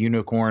Day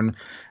unicorn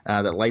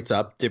that lights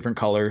up different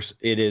colors.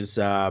 It is,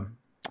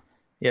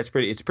 it's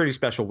pretty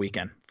special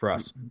weekend for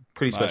us.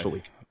 Pretty special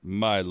week.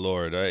 My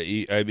Lord.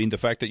 I mean, the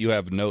fact that you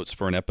have notes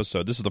for an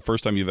episode, this is the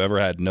first time you've ever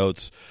had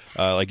notes.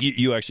 Like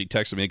you actually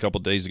texted me a couple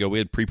of days ago. We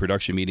had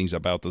pre-production meetings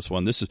about this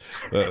one. This is,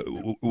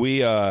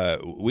 we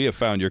have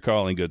found your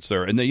calling, good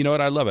sir. And you know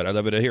what? I love it. I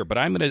love it here. But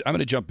I'm going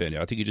to jump in.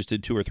 I think you just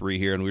did 2 or 3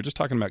 here, and we were just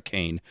talking about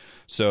Kane.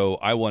 So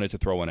I wanted to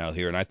throw one out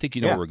here, and I think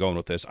you know where we're going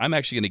with this. I'm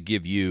actually going to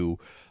give you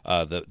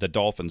the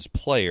Dolphins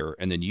player,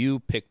 and then you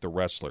pick the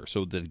wrestler.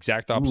 So the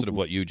exact opposite of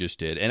what you just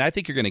did. And I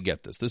think you're going to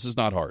get this. This is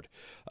not hard,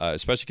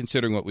 especially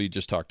considering what we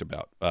just talked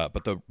about.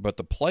 But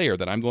the player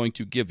that I'm going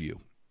to give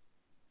you,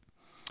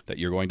 that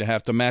you're going to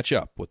have to match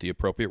up with the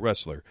appropriate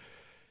wrestler,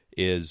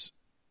 is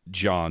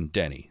John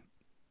Denny.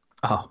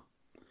 Oh,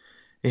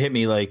 it hit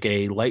me like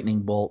a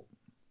lightning bolt,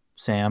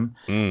 Sam.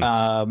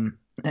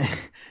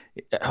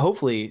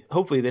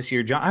 Hopefully this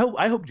year, John.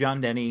 I hope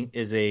John Denny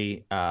is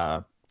a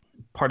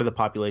part of the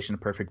population of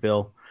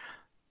Perfectville,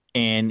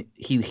 and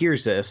he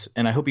hears this,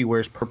 and I hope he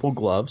wears purple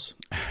gloves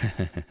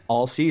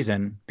all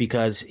season,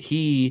 because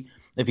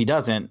if he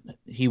doesn't,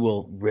 he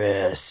will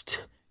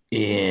rest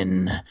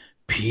in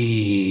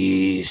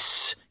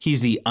peace.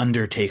 He's the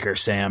Undertaker,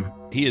 Sam.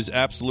 He is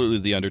absolutely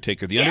the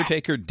Undertaker. The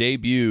Undertaker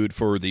debuted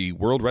for the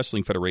World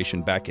Wrestling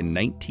Federation back in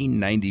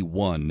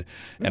 1991,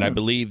 and I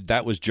believe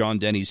that was John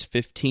Denny's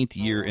 15th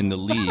year in the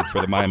league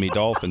for the Miami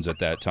Dolphins at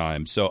that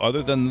time. So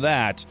other than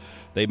that,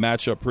 they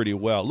match up pretty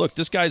well. Look,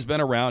 this guy's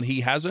been around.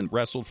 He hasn't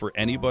wrestled for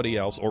anybody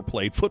else or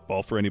played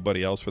football for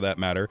anybody else, for that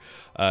matter.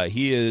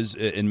 He is,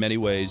 in many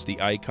ways,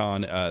 the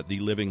icon, the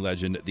living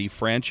legend, the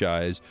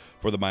franchise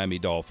for the Miami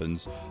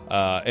Dolphins.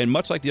 And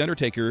much like The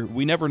Undertaker,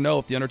 we never know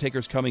if The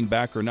Undertaker's coming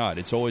back or not.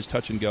 It's always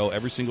touch and go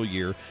every single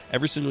year.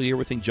 Every single year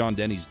we think John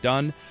Denny's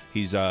done.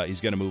 He's going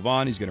to move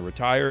on. He's going to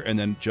retire. And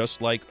then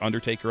just like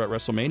Undertaker at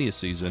WrestleMania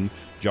season,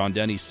 John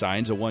Denny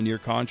signs a 1-year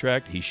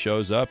contract. He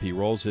shows up. He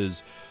rolls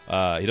his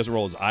he doesn't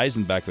roll his eyes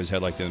in the back of his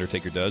head like The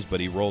Undertaker does, but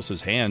he rolls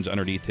his hands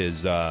underneath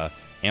his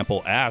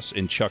ample ass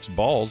and chucks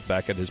balls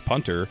back at his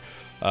punter.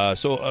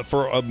 So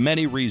for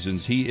many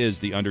reasons, he is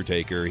The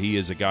Undertaker. He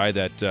is a guy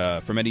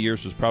that for many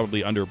years was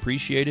probably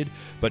underappreciated,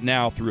 but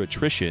now through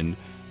attrition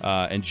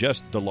and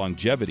just the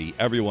longevity,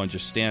 everyone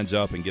just stands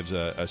up and gives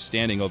a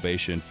standing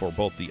ovation for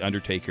both The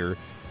Undertaker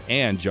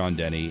and John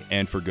Denny,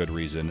 and for good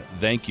reason.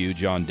 Thank you,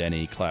 John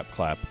Denny. Clap,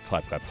 clap,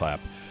 clap, clap, clap.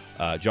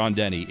 John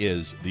Denny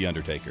is The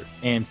Undertaker.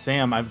 And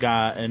Sam, I've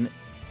got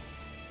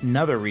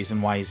another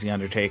reason why he's The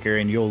Undertaker,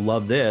 and you'll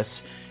love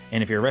this.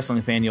 And if you're a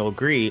wrestling fan, you'll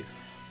agree.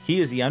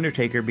 He is The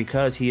Undertaker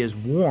because he has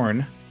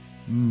worn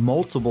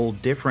multiple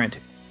different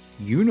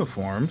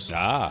uniforms,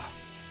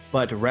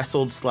 but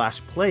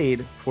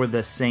wrestled/played for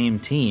the same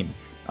team.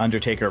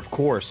 Undertaker, of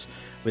course,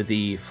 with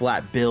the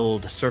flat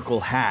billed circle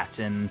hat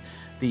and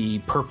the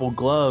purple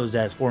gloves,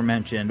 as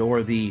aforementioned,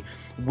 or the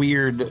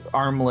weird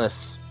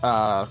armless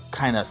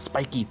kind of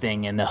spiky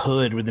thing in the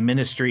hood with the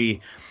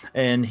Ministry.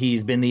 And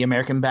he's been the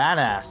American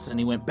Badass, and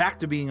he went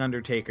back to being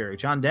Undertaker.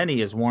 John Denny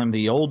has worn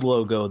the old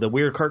logo, the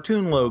weird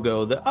cartoon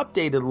logo, the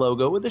updated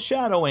logo with the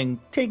shadowing,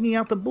 taking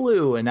out the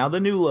blue, and now the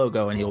new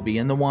logo, and he'll be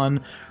in the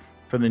one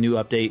for the new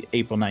update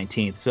April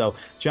 19th. So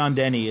John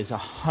Denny is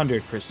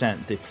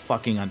 100% the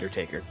fucking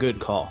Undertaker. Good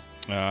call.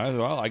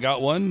 Well, I got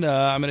one.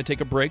 I'm going to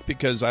take a break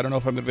because I don't know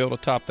if I'm going to be able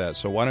to top that.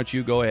 So why don't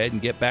you go ahead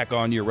and get back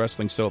on your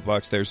wrestling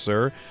soapbox there,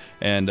 sir,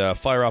 and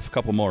fire off a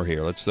couple more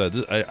here. Let's.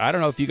 I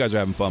don't know if you guys are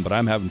having fun, but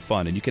I'm having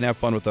fun, and you can have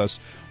fun with us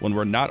when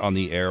we're not on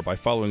the air by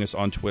following us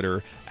on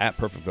Twitter at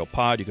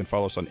PerfectvillePod. You can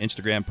follow us on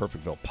Instagram,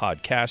 Perfectville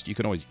Podcast. You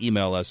can always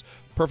email us,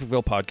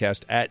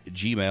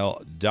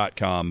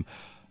 perfectvillepodcast@gmail.com.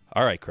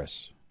 All right,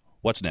 Chris,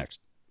 what's next?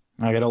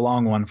 I got a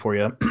long one for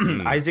you.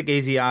 Isaac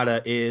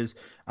Asiata is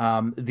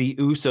the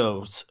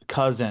Usos'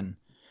 cousin.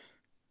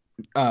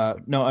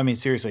 No, I mean,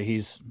 seriously,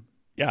 he's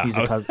Yeah, he's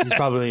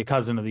probably a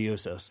cousin of the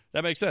Usos.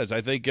 That makes sense. I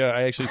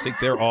actually think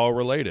they're all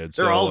related.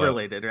 They're all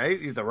related, right?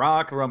 He's The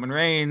Rock, Roman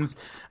Reigns.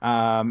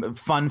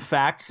 Fun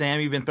fact, Sam,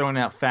 you've been throwing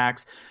out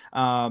facts.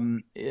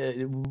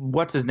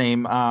 What's his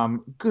name?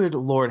 Good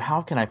Lord,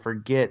 how can I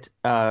forget?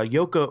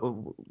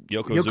 Yokozuna.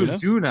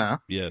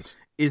 Yes.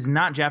 Is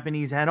not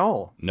Japanese at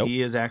all. Nope.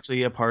 He is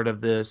actually a part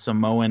of the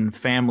Samoan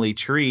family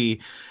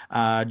tree,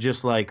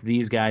 just like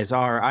these guys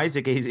are.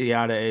 Isaac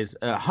Asiata is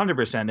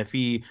 100%. If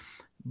he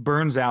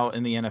burns out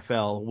in the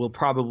NFL, will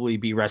probably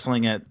be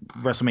wrestling at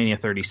WrestleMania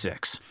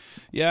 36.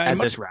 Yeah, at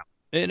this route.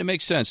 And it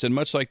makes sense. And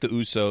much like the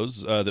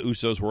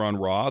Usos were on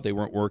Raw. They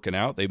weren't working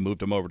out. They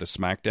moved them over to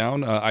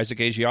SmackDown. Isaac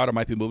Asiata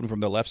might be moving from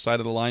the left side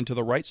of the line to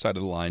the right side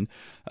of the line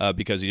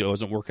because he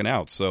wasn't working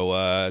out.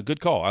 So good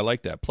call. I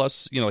like that.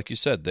 Plus, like you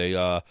said,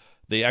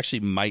 they actually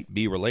might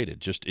be related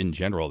just in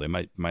general. They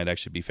might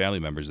actually be family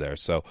members there.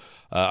 So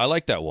I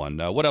like that one.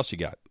 What else you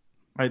got?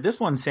 All right, this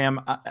one, Sam,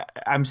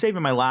 I'm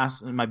saving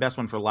my best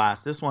one for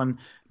last. This one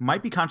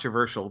might be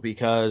controversial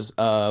because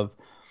of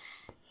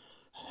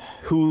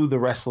who the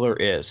wrestler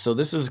is. So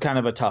this is kind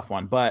of a tough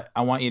one, but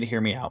I want you to hear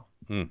me out.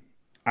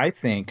 I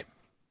think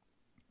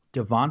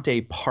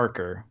Devontae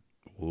Parker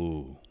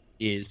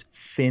is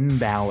Finn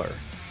Balor.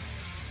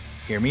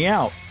 Hear me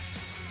out.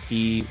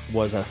 He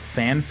was a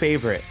fan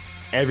favorite.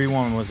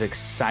 Everyone was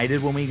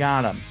excited when we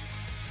got him.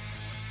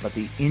 But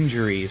the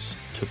injuries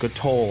took a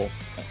toll,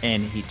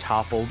 and he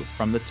toppled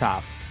from the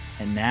top.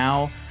 And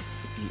now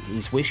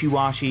he's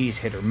wishy-washy. He's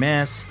hit or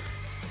miss.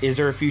 Is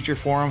there a future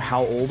for him?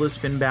 How old is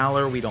Finn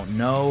Balor? We don't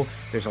know.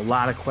 There's a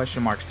lot of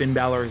question marks. Finn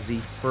Balor is the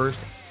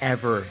first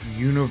ever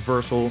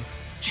Universal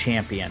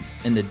Champion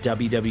in the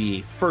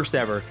WWE. First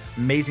ever.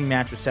 Amazing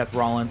match with Seth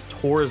Rollins.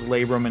 Tore his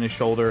labrum in his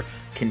shoulder.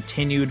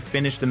 Continued,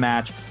 finished the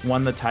match,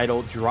 won the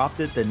title, dropped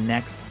it the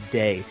next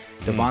day.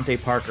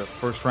 Devontae Parker,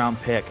 first-round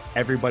pick.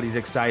 Everybody's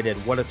excited.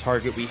 What a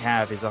target we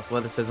have. His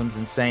athleticism's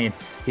insane.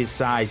 His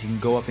size, he can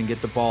go up and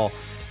get the ball.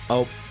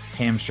 Oh,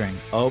 hamstring.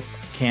 Oh,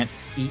 can't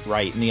eat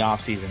right in the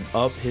offseason.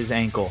 Oh, his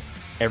ankle.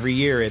 Every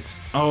year it's,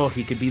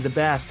 he could be the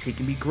best. He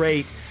can be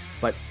great.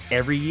 But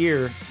every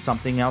year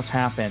something else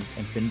happens.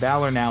 And Finn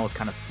Balor now is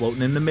kind of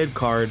floating in the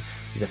mid-card.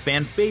 He's a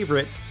fan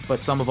favorite, but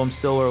some of them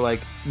still are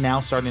now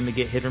starting to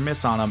get hit or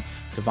miss on him.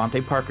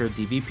 Devontae Parker,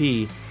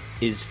 DVP,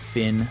 is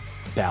Finn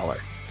Balor.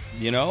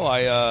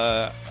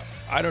 I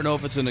don't know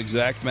if it's an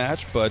exact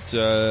match, but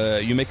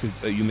you make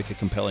a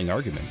compelling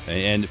argument.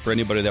 And for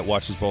anybody that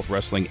watches both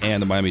wrestling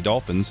and the Miami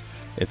Dolphins,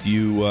 if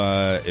you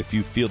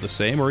feel the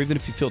same, or even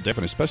if you feel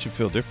different, especially if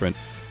you feel different,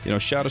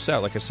 shout us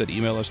out. Like I said,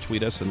 email us,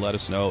 tweet us, and let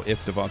us know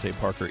if Devontae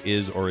Parker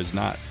is or is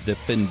not the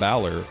Finn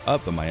Balor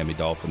of the Miami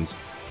Dolphins.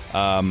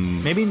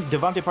 Maybe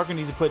Devontae Parker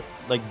needs to put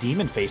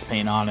demon face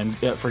paint on and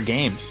for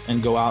games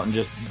and go out and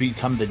just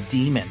become the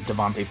demon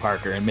Devontae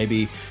Parker, and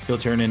maybe he'll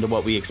turn into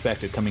what we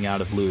expected coming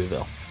out of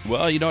Louisville.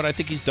 Well, you know what? I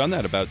think he's done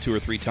that about 2 or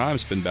 3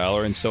 times, Finn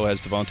Balor, and so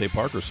has Devontae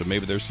Parker. So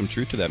maybe there's some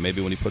truth to that.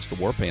 Maybe when he puts the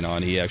war paint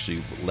on, he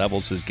actually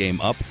levels his game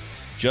up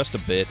just a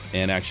bit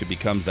and actually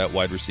becomes that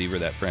wide receiver,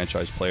 that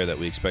franchise player that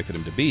we expected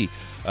him to be.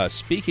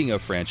 Speaking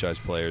of franchise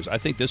players, I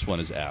think this one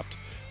is apt.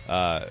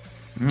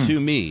 To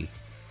me,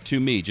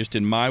 just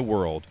in my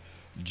world,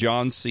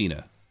 John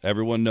Cena.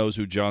 Everyone knows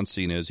who John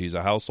Cena is. He's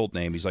a household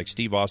name. He's like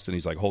Steve Austin.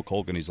 He's like Hulk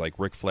Hogan. He's like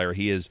Ric Flair.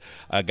 He is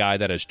a guy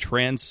that has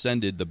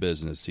transcended the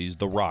business. He's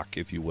The Rock,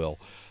 if you will.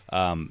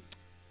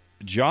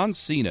 John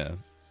Cena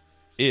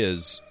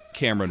is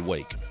Cameron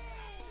Wake.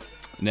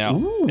 Now,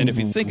 and if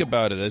you think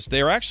about it,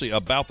 they're actually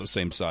about the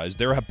same size.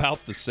 They're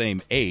about the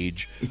same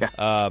age.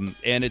 Yeah.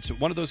 And it's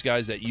one of those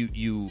guys that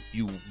you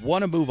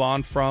want to move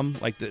on from.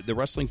 Like the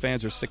wrestling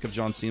fans are sick of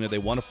John Cena. They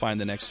want to find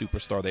the next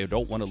superstar. They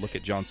don't want to look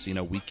at John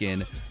Cena week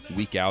in,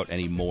 week out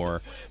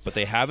anymore. But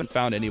they haven't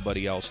found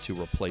anybody else to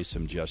replace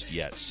him just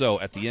yet. So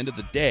at the end of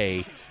the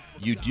day,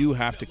 you do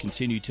have to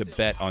continue to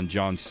bet on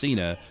John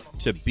Cena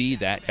to be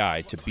that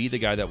guy, to be the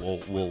guy that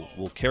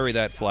will carry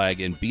that flag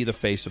and be the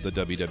face of the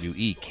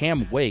WWE.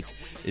 Cam Wake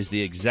is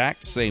the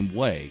exact same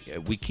way.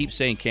 We keep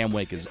saying Cam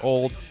Wake is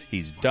old.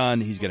 He's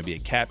done. He's going to be a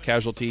cap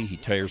casualty. He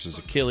tears his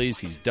Achilles.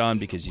 He's done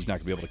because he's not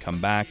going to be able to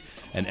come back.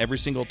 And every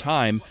single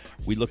time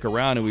we look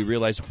around and we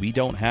realize we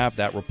don't have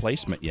that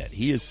replacement yet.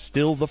 He is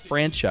still the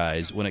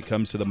franchise when it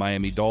comes to the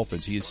Miami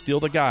Dolphins. He is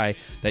still the guy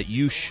that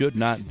you should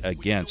not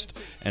against.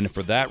 And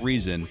for that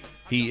reason,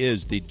 he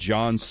is the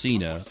John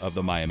Cena of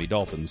the Miami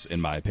Dolphins, in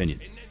my opinion.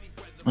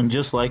 And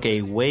just like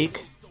a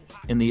wake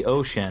in the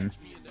ocean,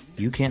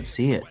 you can't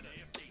see it.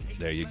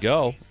 There you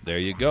go. There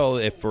you go.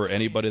 If for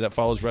anybody that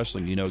follows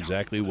wrestling, you know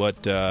exactly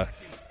what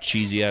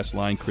cheesy-ass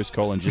line Chris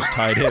Cullen just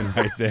tied in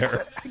right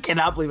there. I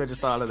cannot believe I just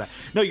thought of that.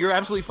 No, you're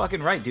absolutely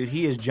fucking right, dude.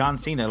 He is John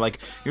Cena.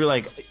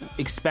 You're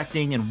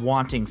expecting and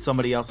wanting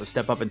somebody else to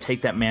step up and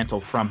take that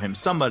mantle from him.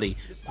 Somebody,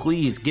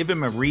 please give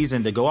him a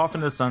reason to go off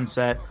into the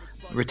sunset,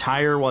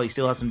 retire while he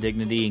still has some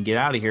dignity and get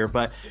out of here.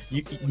 But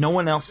no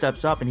one else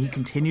steps up, and he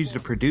continues to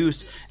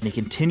produce, and he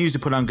continues to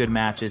put on good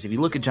matches. If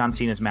you look at John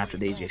Cena's match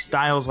with AJ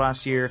Styles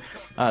last year,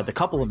 the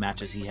couple of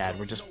matches he had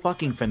were just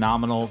fucking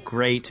phenomenal.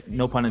 Great,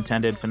 no pun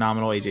intended,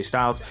 phenomenal AJ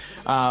Styles.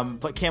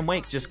 But Cam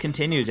Wake just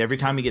continues. Every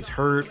time he gets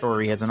hurt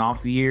or he has an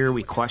off year,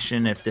 we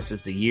question if this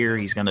is the year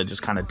he's going to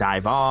just kind of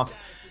dive off.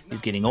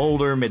 He's getting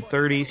older,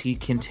 mid-30s. He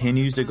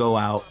continues to go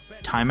out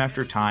time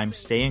after time,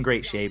 stay in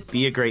great shape,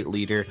 be a great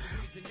leader.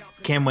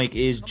 Cam Wake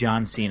is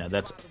John Cena.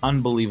 That's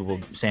unbelievable,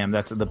 Sam.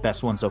 That's the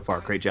best one so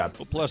far. Great job.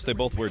 Well, plus, they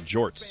both wear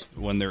jorts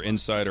when they're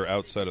inside or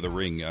outside of the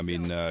ring. I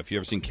mean, if you've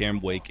ever seen Cam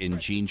Wake in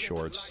jean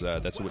shorts,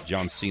 that's what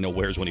John Cena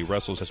wears when he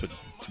wrestles. That's what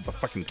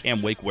fucking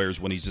Cam Wake wears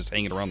when he's just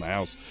hanging around the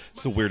house.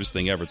 It's the weirdest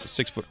thing ever. It's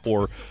a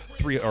 6'4",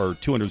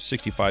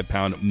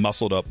 265-pound,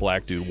 muscled-up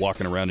black dude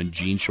walking around in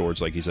jean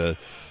shorts like he's a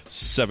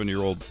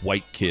 7-year-old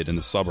white kid in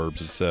the suburbs.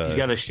 He's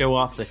got to show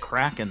off the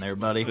Kraken there,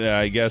 buddy. Yeah,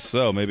 I guess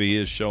so. Maybe he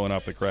is showing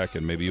off the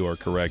Kraken. Maybe you are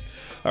correct.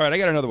 All right, I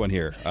got another one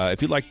here.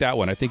 If you like that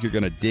one, I think you're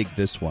going to dig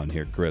this one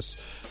here, Chris.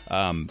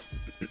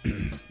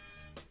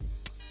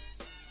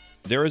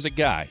 There is a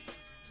guy,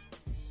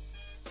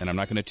 and I'm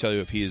not going to tell you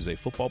if he is a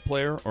football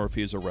player or if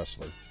he is a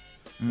wrestler,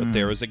 but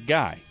there is a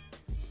guy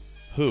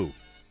who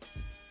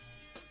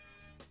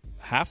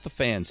half the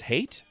fans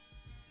hate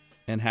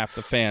and half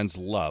the fans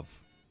love.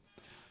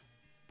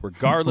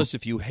 Regardless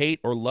if you hate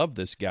or love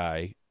this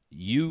guy,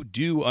 you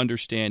do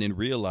understand and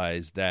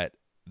realize that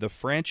the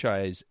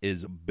franchise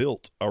is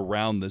built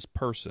around this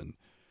person.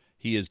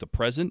 He is the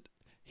present.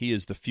 He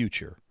is the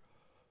future.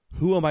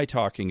 Who am I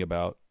talking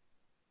about?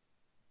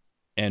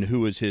 And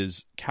who is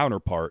his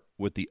counterpart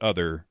with the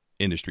other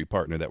industry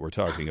partner that we're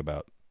talking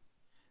about?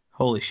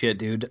 Holy shit,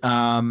 dude.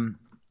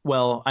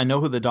 Well, I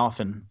know who the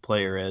Dolphin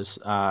player is.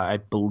 I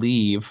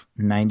believe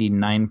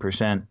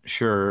 99%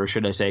 sure, or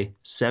should I say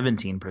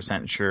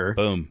 17% sure.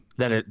 Boom.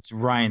 That it's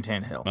Ryan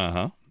Tannehill.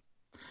 Uh-huh.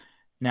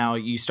 Now,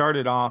 you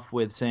started off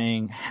with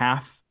saying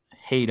half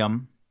hate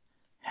him,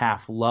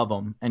 half love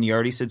him, and you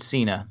already said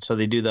Cena. So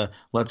they do the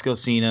let's go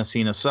Cena,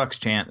 Cena sucks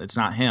chant. It's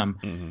not him.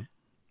 Mm-hmm.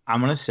 I'm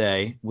going to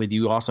say, with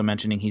you also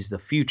mentioning he's the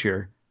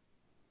future,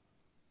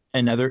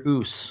 another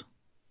Oos.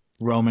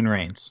 Roman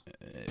Reigns.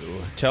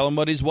 Tell him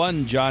what he's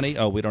won, Johnny.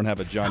 Oh, we don't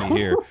have a Johnny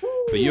here,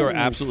 but you are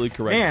absolutely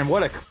correct. Man,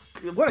 what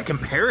a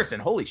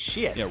comparison! Holy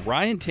shit! Yeah,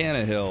 Ryan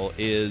Tannehill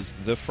is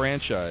the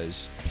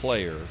franchise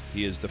player.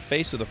 He is the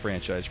face of the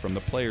franchise from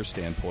the player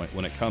standpoint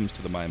when it comes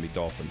to the Miami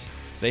Dolphins.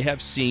 They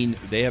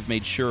have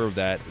made sure of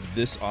that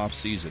this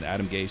offseason.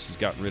 Adam Gase has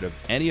gotten rid of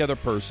any other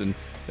person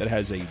that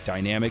has a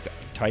dynamic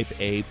type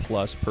A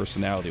plus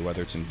personality,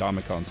 whether it's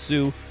Ndamukong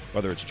Suh,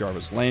 whether it's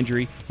Jarvis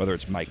Landry, whether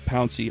it's Mike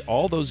Pouncey.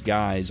 All those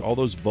guys, all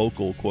those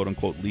vocal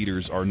quote-unquote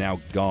leaders are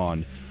now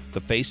gone.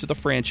 The face of the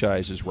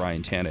franchise is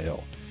Ryan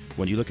Tannehill.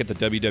 When you look at the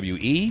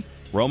WWE,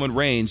 Roman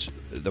Reigns,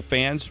 the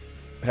fans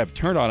have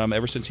turned on him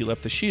ever since he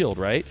left the Shield,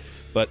 right?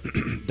 But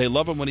they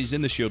love him when he's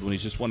in the Shield, when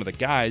he's just one of the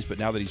guys. But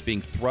now that he's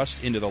being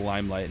thrust into the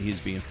limelight and he's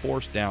being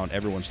forced down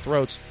everyone's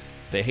throats,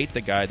 they hate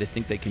the guy. They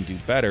think they can do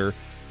better.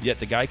 Yet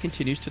the guy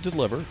continues to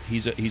deliver.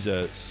 He's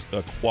a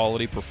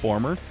quality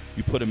performer.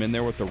 You put him in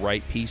there with the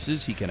right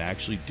pieces, he can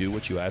actually do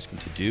what you ask him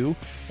to do.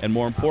 And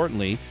more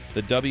importantly,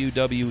 the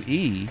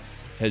WWE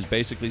has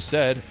basically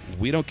said,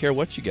 we don't care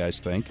what you guys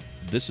think.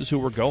 This is who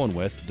we're going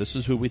with. This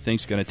is who we think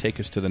is going to take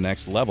us to the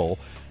next level.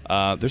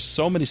 There's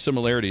so many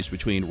similarities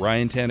between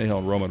Ryan Tannehill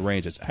and Roman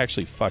Reigns. It's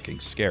actually fucking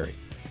scary.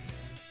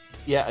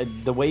 Yeah,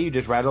 the way you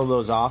just rattle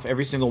those off,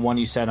 every single one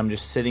you said, I'm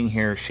just sitting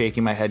here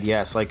shaking my head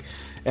yes. Like,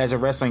 as a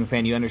wrestling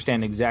fan, you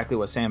understand exactly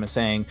what Sam is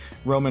saying.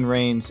 Roman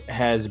Reigns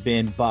has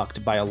been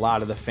bucked by a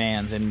lot of the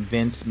fans, and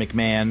Vince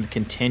McMahon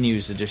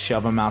continues to just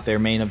shove him out there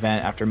main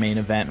event after main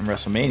event in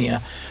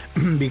WrestleMania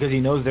because he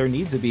knows there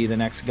needs to be the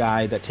next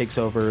guy that takes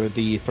over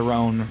the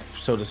throne,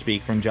 so to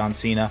speak, from John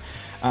Cena.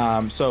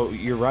 So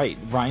you're right.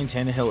 Ryan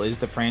Tannehill is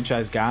the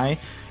franchise guy.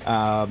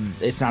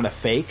 It's not a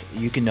fake.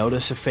 You can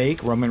notice a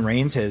fake. Roman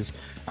Reigns has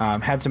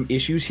had some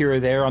issues here or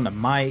there on the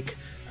mic.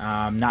 He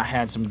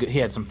had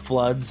some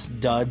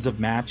duds of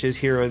matches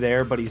here or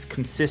there, but he's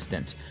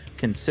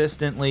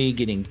consistently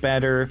getting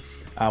better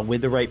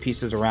with the right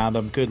pieces around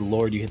him. Good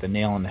Lord, you hit the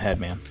nail on the head,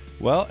 man.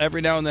 Well, every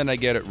now and then I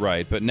get it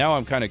right, but now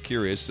I'm kind of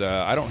curious.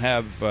 I don't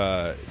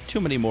have too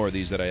many more of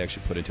these that I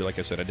actually put into. Like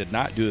I said, I did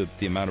not do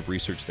the amount of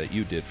research that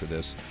you did for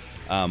this,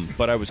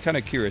 but I was kind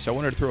of curious. I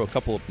wanted to throw a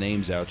couple of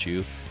names at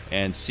you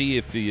and see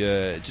if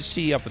just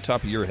see off the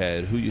top of your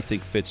head who you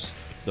think fits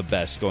the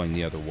best going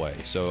the other way.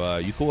 So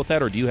you cool with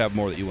that, or do you have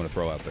more that you want to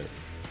throw out there?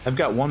 I've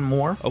got one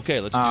more. Okay,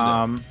 let's do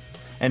that.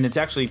 And it's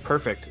actually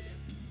perfect,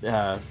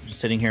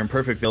 sitting here in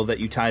perfect, Bill, that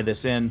you tie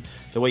this in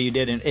the way you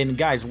did. And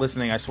guys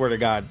listening, I swear to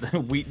God,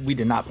 we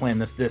did not plan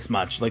this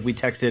much. Like, we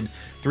texted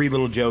 3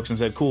 little jokes and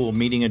said, cool,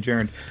 meeting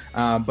adjourned.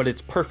 But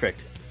it's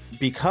perfect.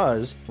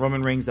 because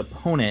Roman Reigns'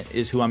 opponent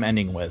is who I'm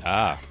ending with.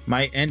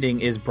 My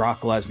ending is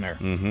Brock Lesnar.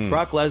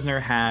 Brock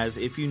Lesnar has,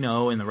 if you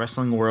know, in the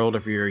wrestling world,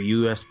 if you're a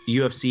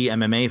UFC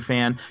MMA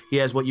fan, he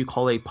has what you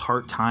call a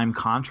part-time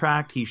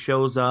contract. He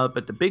shows up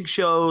at the big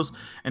shows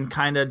and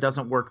kind of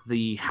doesn't work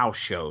the house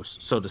shows,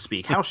 so to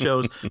speak. House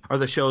shows are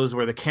the shows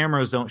where the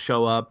cameras don't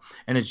show up,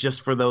 and it's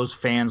just for those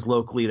fans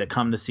locally that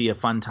come to see a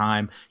fun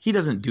time. He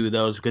doesn't do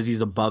those because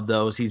he's above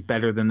those. He's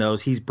better than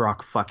those. He's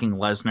Brock fucking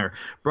Lesnar.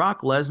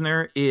 Brock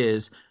Lesnar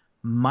is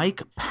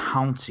Mike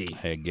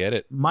Pouncey. I get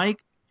it.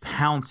 Mike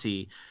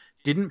Pouncey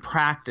didn't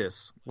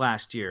practice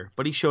last year,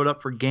 but he showed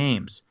up for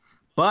games.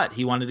 But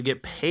he wanted to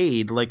get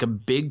paid like a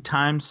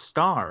big-time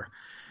star.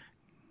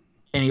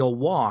 And he'll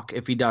walk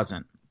if he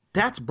doesn't.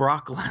 That's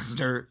Brock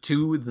Lesnar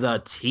to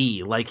the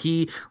T. Like,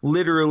 he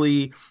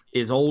literally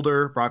is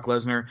older, Brock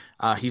Lesnar.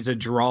 He's a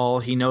draw.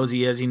 He knows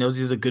he is. He knows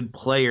he's a good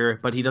player,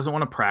 but he doesn't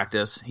want to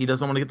practice. He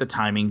doesn't want to get the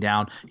timing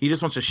down. He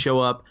just wants to show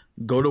up,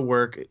 go to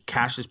work,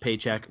 cash his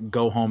paycheck,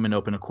 go home and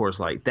open a Coors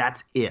Light.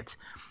 That's it.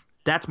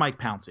 That's Mike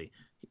Pouncey.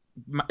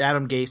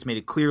 Adam Gase made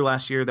it clear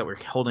last year that we're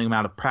holding him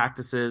out of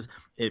practices.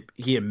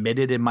 He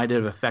admitted it might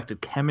have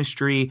affected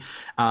chemistry.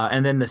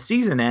 And then the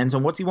season ends,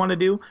 and what's he want to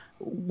do?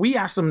 We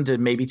asked him to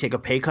maybe take a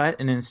pay cut,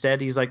 and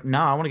instead he's like, no,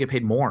 I want to get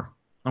paid more.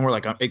 And we're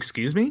like,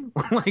 excuse me?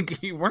 Like,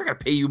 we're not going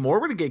to pay you more.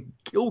 We're going to get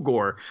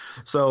Kilgore.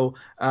 So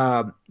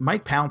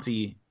Mike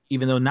Pouncey,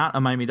 even though not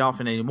a Miami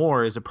Dolphin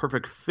anymore, is a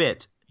perfect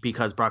fit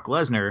because Brock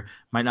Lesnar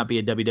might not be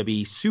a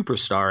WWE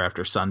superstar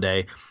after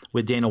Sunday,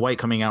 with Dana White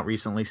coming out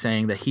recently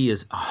saying that he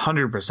is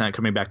 100%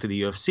 coming back to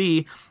the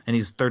UFC, and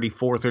he's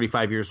 34,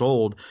 35 years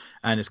old,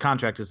 and his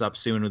contract is up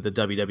soon with the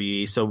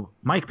WWE. So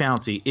Mike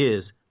Pouncey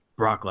is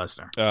Brock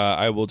Lesnar.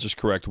 I will just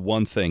correct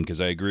one thing because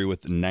I agree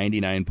with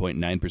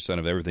 99.9%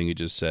 of everything you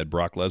just said.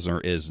 Brock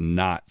Lesnar is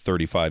not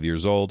 35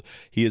 years old.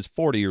 He is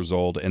 40 years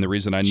old, and the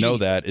reason I know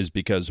that is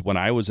because when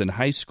I was in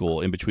high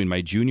school, in between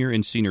my junior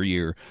and senior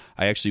year,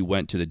 I actually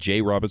went to the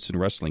Jay Robinson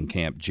Wrestling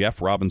Camp.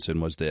 Jeff Robinson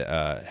was the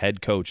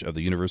head coach of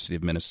the University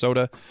of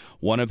Minnesota.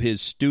 One of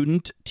his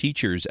student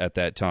teachers at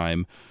that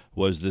time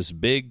was this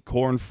big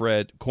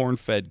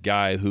corn-fed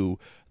guy who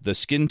the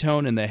skin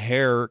tone and the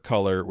hair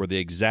color were the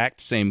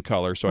exact same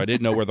color, so I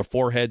didn't know where the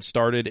forehead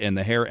started and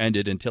the hair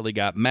ended until he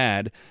got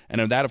mad.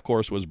 And that, of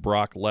course, was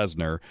Brock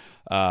Lesnar.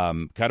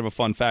 Kind of a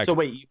fun fact. So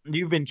wait,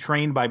 you've been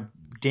trained by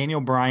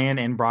Daniel Bryan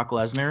and Brock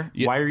Lesnar?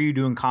 Yeah. Why are you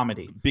doing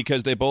comedy?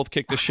 Because they both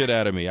kicked the shit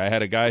out of me. I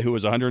had a guy who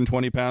was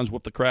 120 pounds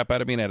whoop the crap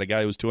out of me, and I had a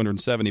guy who was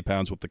 270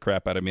 pounds whoop the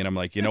crap out of me. And I'm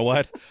like, you know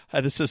what?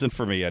 This isn't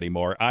for me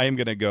anymore. I am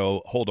going to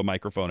go hold a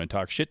microphone and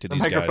talk shit to these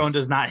guys. The microphone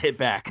does not hit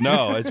back.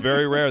 No, it's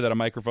very rare that a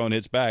microphone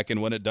hits back.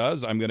 And when it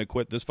does, I'm going to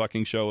quit this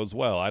fucking show as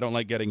well. I don't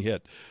like getting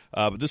hit.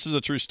 But this is a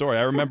true story.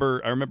 I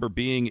remember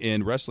being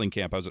in wrestling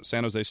camp. I was at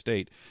San Jose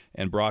State,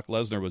 and Brock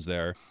Lesnar was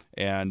there.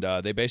 And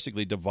they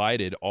basically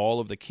divided all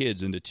of the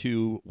kids into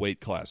two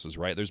weight classes,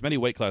 right? There's many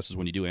weight classes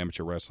when you do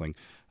amateur wrestling,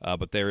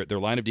 but their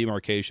line of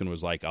demarcation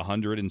was like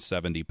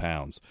 170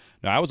 pounds.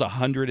 Now, I was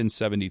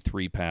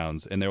 173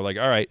 pounds, and they were like,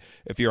 all right,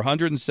 if you're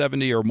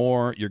 170 or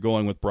more, you're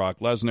going with Brock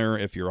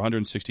Lesnar. If you're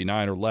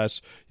 169 or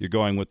less, you're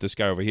going with this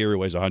guy over here who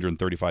weighs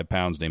 135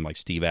 pounds named like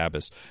Steve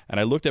Abbas. And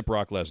I looked at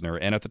Brock Lesnar,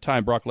 and at the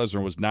time, Brock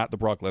Lesnar was not the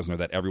Brock Lesnar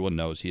that everyone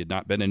knows. He had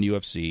not been in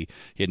UFC.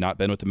 He had not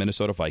been with the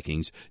Minnesota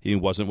Vikings. He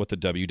wasn't with the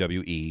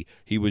WWE.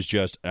 He was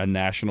just a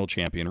national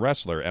champion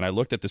wrestler. And I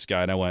looked at this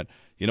guy and I went,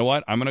 you know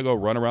what? I'm going to go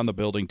run around the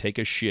building, take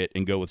a shit,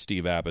 and go with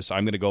Steve Abbas.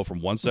 I'm going to go from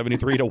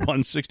 173 to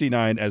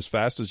 169 as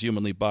fast as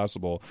humanly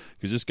possible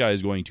because this guy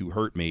is going to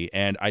hurt me.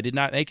 And I did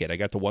not make it. I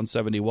got to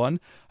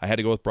 171. I had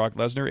to go with Brock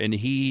Lesnar, and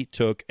he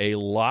took a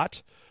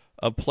lot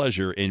of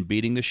pleasure in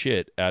beating the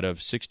shit out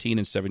of 16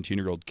 and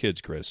 17-year-old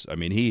kids, Chris. I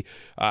mean, he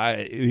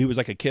was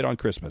like a kid on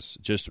Christmas.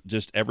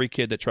 Just every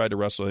kid that tried to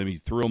wrestle him, he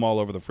threw them all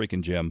over the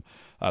freaking gym.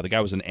 The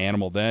guy was an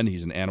animal then.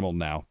 He's an animal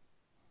now.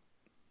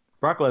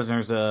 Brock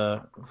Lesnar's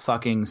a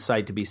fucking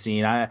sight to be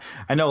seen. I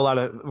know a lot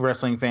of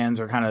wrestling fans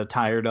are kind of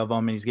tired of him,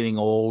 and he's getting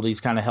old. He's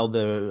kind of held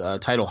the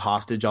title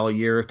hostage all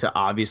year to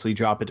obviously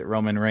drop it to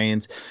Roman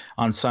Reigns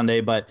on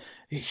Sunday, but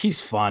he's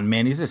fun,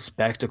 man. He's a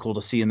spectacle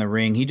to see in the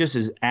ring. He just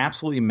is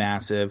absolutely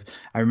massive.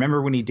 I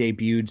remember when he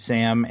debuted,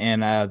 Sam,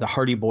 and the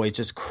Hardy Boys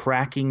just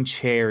cracking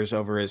chairs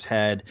over his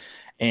head,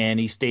 and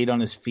he stayed on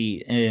his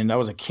feet. And I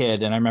was a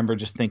kid, and I remember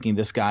just thinking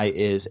this guy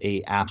is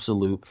a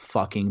absolute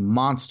fucking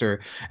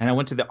monster. And I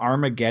went to the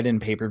Armageddon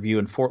pay-per-view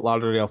in Fort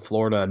Lauderdale,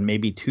 Florida, in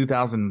maybe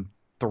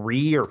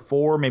 2003 or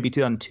 4, maybe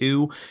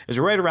 2002. It was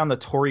right around the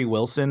Tori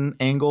Wilson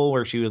angle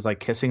where she was like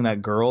kissing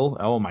that girl.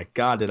 Oh my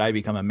God, did I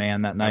become a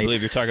man that night? I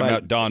believe you're talking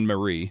about Dawn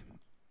Marie.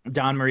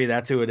 Don Marie,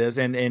 that's who it is.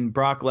 And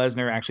Brock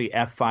Lesnar actually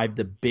F5'd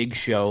the Big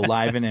Show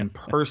live and in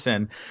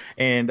person.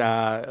 And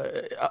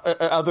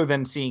other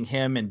than seeing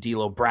him and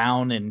D'Lo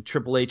Brown and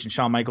Triple H and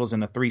Shawn Michaels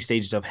in a 3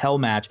 Stages of Hell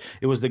match,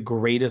 it was the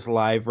greatest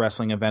live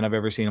wrestling event I've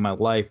ever seen in my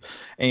life.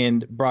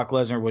 And Brock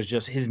Lesnar was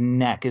just, his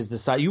neck is the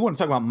size. You want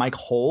to talk about Mike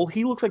Hull?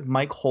 He looks like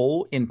Mike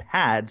Hull in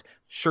pads,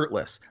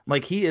 shirtless.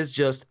 Like, he is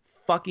just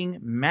fucking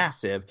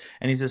massive,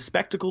 and he's a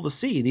spectacle to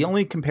see. The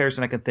only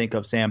comparison I can think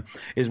of, Sam,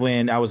 is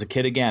when I was a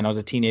kid again. I was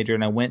a teenager,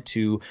 and I went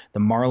to the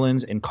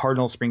Marlins and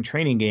Cardinals spring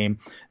training game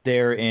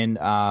there in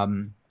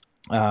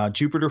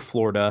Jupiter,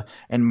 Florida,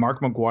 and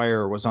Mark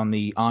McGwire was on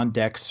the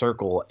on-deck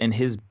circle, and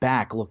his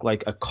back looked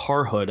like a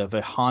car hood of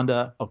a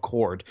Honda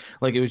Accord.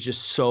 Like, it was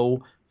just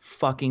so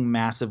fucking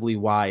massively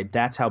wide.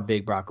 That's how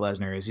big Brock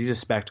Lesnar is. He's a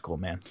spectacle,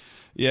 man.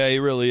 Yeah, he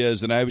really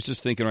is. And I was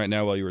just thinking right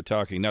now while you were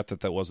talking, not that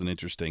that wasn't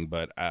interesting,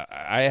 but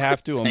I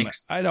have to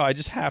I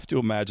just have to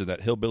imagine that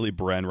Hillbilly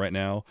Bren right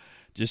now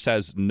just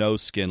has no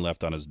skin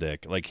left on his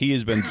dick. Like, he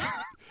has been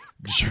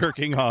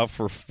jerking off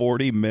for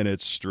 40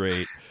 minutes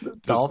straight.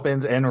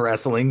 Dolphins and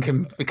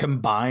wrestling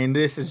combined.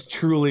 This is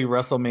truly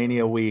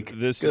WrestleMania week.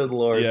 Good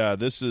Lord. Yeah,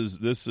 this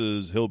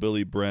is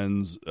Hillbilly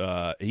Bren's.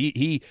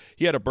 He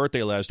had a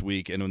birthday last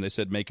week, and when they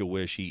said make a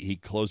wish, he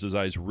closed his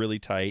eyes really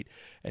tight,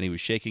 and he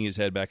was shaking his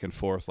head back and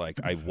forth like,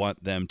 I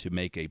want them to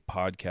make a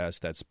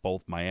podcast that's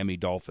both Miami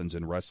Dolphins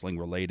and wrestling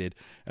related.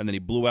 And then he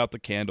blew out the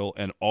candle,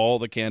 and all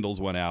the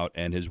candles went out,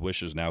 and his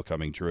wish is now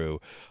coming true.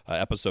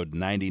 Episode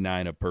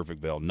 99 of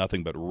Perfectville,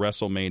 nothing but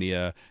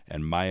WrestleMania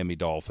and Miami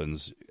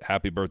Dolphins.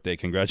 Happy birthday.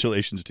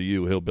 Congratulations to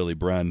you, Hillbilly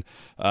Bren.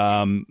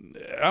 I'm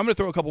going to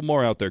throw a couple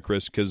more out there,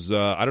 Chris, because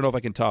I don't know if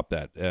I can top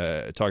that,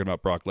 talking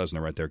about Brock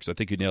Lesnar right there, because I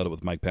think you nailed it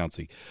with Mike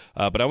Pouncey.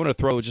 But I want to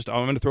throw I'm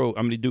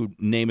going to do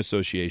name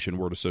association,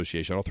 word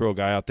association. I'll throw a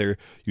guy out there.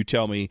 You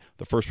tell me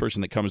the first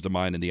person that comes to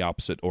mind in the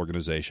opposite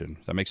organization.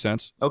 That makes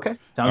sense? Okay.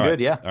 Sound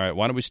good, yeah. All right.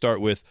 Why don't we start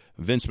with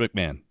Vince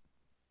McMahon?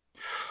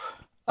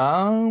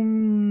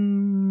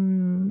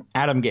 Adam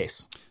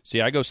Gase. See,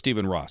 I go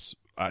Stephen Ross.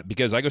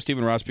 Because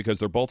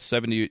they're both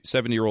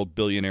 70-year-old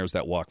billionaires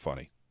that walk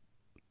funny.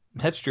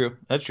 That's true.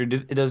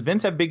 Does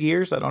Vince have big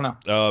ears? I don't know.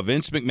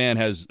 Vince McMahon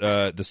has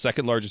the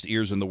second largest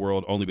ears in the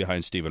world, only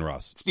behind Stephen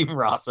Ross.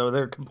 So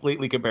they're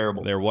completely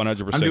comparable. They're 100% I'm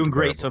doing comparable.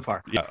 great so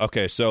far. Yeah.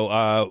 Okay,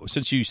 so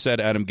since you said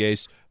Adam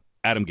Gase.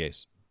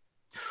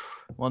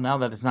 Well, now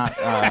that it's not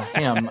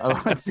him,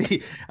 let's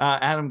see.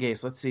 Adam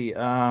Gase. Let's see.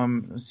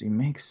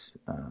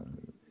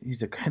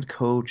 He's a head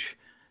coach.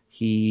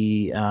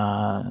 He. You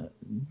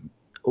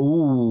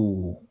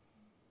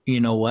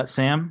know what,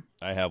 Sam?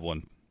 I have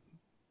one.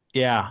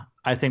 Yeah,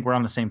 I think we're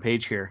on the same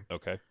page here.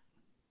 Okay.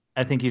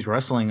 I think he's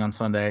wrestling on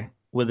Sunday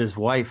with his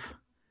wife.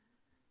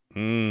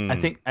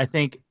 I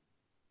think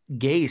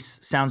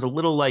Gase sounds a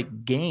little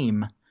like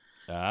Game.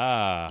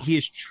 He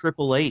is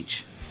Triple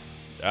H.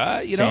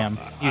 Sam,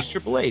 he's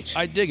Triple H.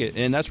 I dig it,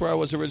 and that's where I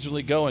was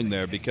originally going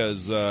there,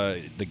 because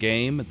the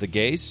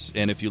Gase,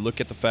 and if you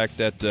look at the fact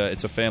that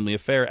it's a family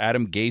affair,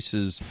 Adam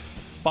Gase's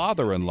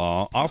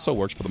father-in-law also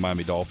works for the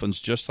Miami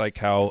Dolphins, just like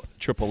how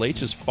Triple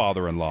H's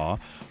father-in-law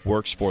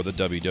works for the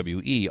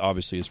WWE,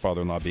 obviously his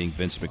father-in-law being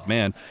Vince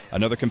McMahon.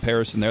 Another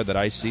comparison there that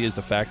I see is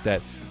the fact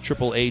that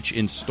Triple H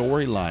in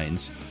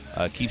storylines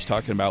keeps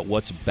talking about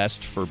what's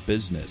best for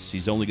business.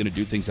 He's only going to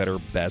do things that are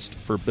best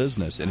for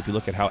business. And if you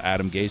look at how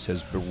Adam Gase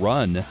has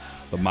run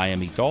the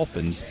Miami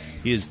Dolphins,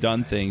 he has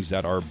done things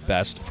that are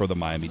best for the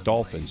Miami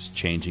Dolphins,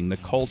 changing the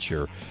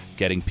culture,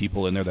 getting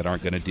people in there that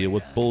aren't going to deal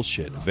with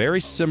bullshit.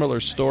 Very similar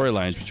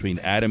storylines between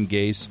Adam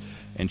Gase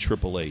and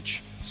Triple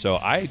H. So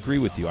I agree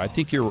with you. I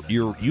think you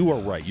are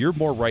right. You're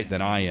more right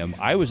than I am.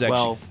 I was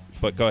actually,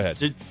 but go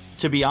ahead.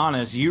 To be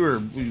honest, you were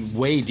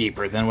way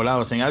deeper than what I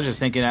was thinking. I was just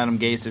thinking Adam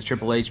Gase is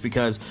Triple H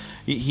because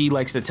he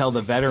likes to tell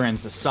the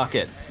veterans to suck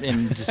it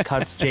and just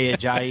cuts Jay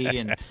Ajayi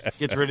and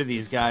gets rid of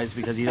these guys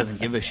because he doesn't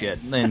give a shit.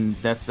 And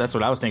that's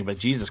what I was thinking. But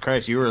Jesus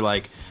Christ, you were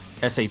like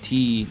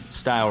SAT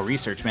style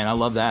research, man. I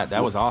love that.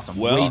 That was awesome.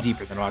 Way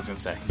deeper than what I was going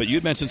to say. But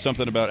you'd mentioned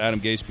something about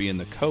Adam Gase being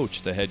the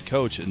coach, the head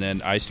coach, and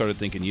then I started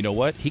thinking, you know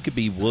what? He could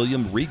be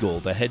William Regal,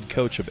 the head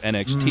coach of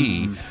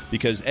NXT,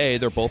 because A,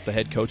 they're both the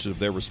head coaches of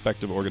their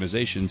respective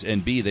organizations,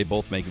 and B, they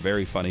both make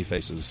very funny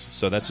faces.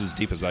 So that's as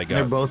deep as I got.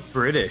 They're both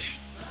British.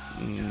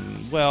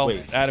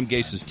 Wait. Adam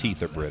Gase's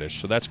teeth are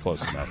British, so that's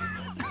close enough.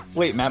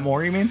 Wait, Matt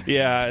Moore, you mean?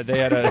 Yeah, they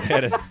had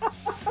a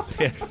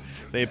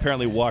they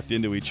apparently walked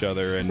into each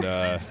other, and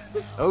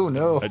oh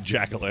no, a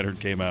jack-o'-lantern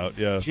came out.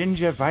 Yeah,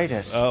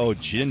 gingivitis. Oh,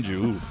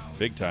 oof,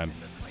 big time.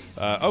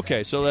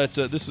 Okay, so that's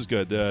this is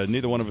good.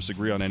 Neither one of us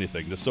agree on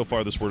anything. So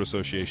far, this word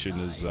association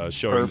is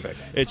showing. Perfect.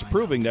 It's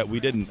proving that we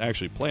didn't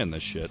actually plan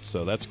this shit,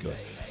 so that's good.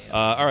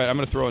 All right, I'm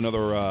going to throw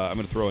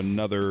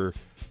another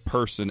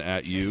person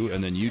at you,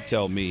 and then you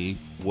tell me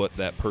what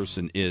that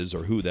person is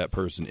or who that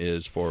person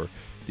is for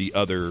the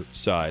other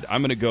side.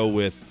 I'm going to go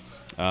with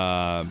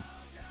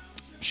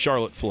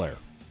Charlotte Flair.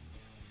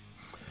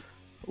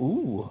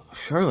 Ooh,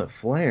 Charlotte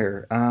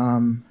Flair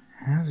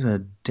has a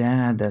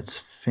dad that's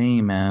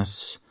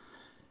famous,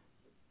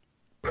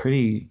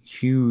 pretty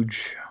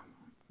huge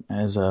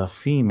as a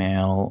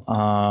female.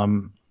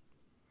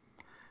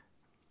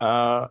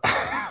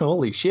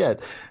 Holy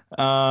shit.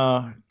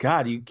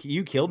 God,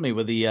 you killed me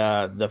with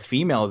the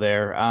female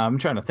there. I'm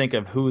trying to think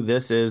of who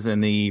this is in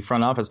the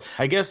front office.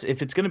 I guess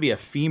if it's going to be a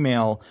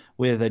female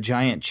with a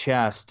giant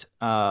chest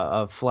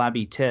of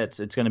flabby tits,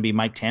 it's going to be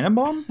Mike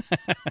Tannenbaum.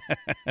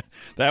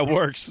 That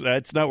works.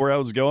 That's not where I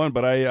was going,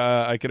 but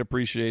I could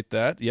appreciate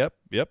that. Yep.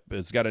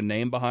 It's got a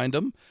name behind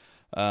him.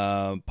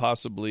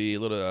 Possibly a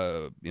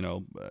little,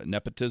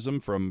 nepotism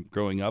from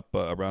growing up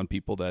around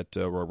people that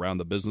were around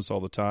the business all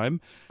the time.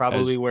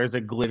 Probably wears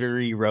a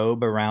glittery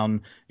robe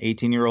around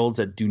 18-year-olds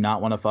that do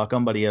not want to fuck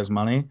him, but he has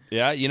money.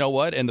 Yeah, you know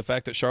what? And the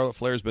fact that Charlotte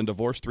Flair has been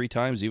divorced 3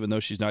 times, even though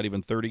she's not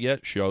even 30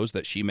 yet, shows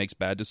that she makes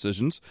bad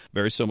decisions.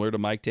 Very similar to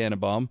Mike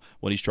Tannenbaum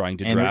when he's trying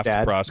to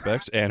draft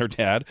prospects and her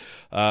dad.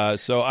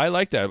 So I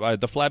like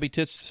that. The flabby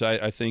tits,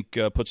 I think,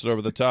 puts it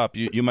over the top.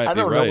 You might be right. I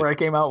don't know where I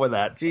came out with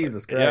that.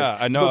 Jesus Christ. Yeah,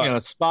 I know. Looking at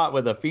a spot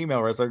with a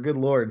female wrestler. Good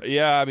Lord.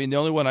 Yeah, I mean, the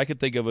only one I could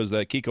think of was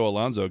that Kiko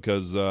Alonso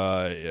because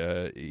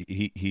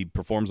he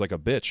performs like a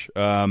bitch.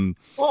 No.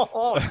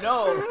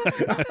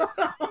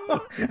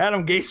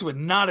 Adam Gase would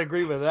not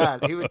agree with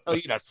that. He would tell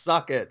you to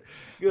suck it.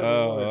 Good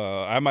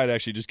Lord. I might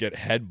actually just get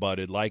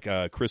headbutted like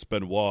Chris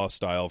Benoit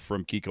style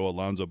from Kiko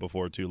Alonso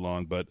before too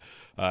long, but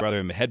rather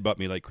him headbutt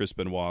me like Chris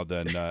Benoit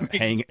than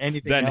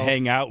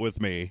hang out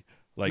with me.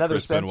 Like another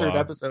Chris censored Benoit.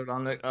 episode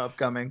on the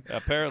upcoming.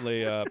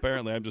 Apparently,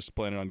 I'm just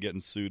planning on getting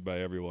sued by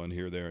everyone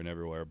here, there, and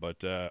everywhere.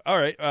 But all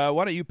right,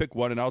 why don't you pick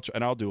one, and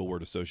I'll do a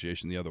word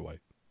association the other way.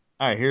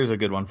 All right, here's a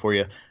good one for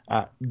you.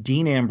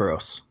 Dean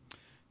Ambrose.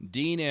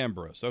 Dean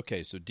Ambrose.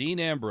 Okay, so Dean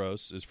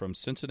Ambrose is from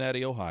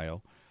Cincinnati,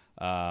 Ohio.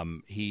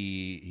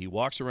 He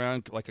walks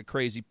around like a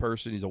crazy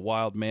person. He's a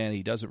wild man.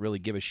 He doesn't really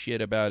give a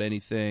shit about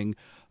anything.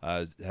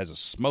 Has a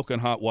smoking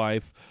hot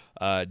wife.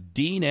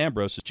 Dean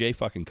Ambrose is Jay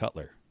fucking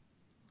Cutler.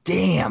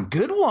 Damn,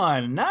 good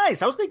one.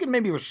 Nice. I was thinking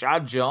maybe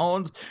Rashad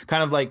Jones,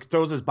 kind of like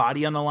throws his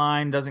body on the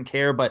line, doesn't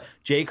care. But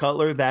Jay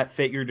Cutler, that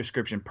fit your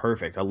description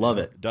perfect. I love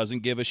it. Doesn't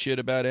give a shit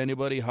about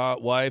anybody.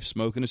 Hot wife,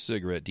 smoking a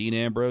cigarette. Dean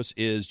Ambrose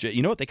is Jay.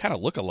 You know what? They kind of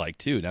look alike,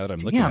 too, now that I'm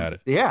looking at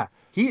it. Yeah.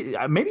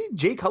 Maybe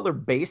Jay Cutler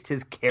based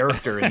his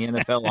character in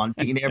the NFL on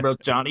Dean Ambrose,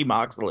 Johnny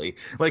Moxley.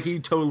 Like he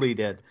totally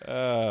did.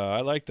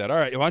 I like that. All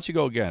right. Why don't you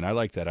go again? I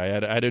like that. I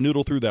had to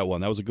noodle through that one.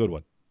 That was a good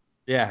one.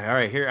 Yeah. All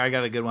right. Here, I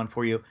got a good one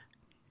for you.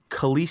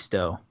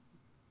 Kalisto.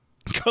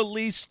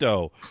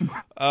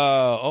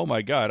 Oh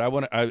my God! I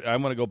want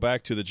to go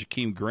back to the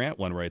Jakeem Grant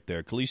one right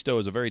there. Kalisto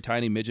is a very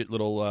tiny midget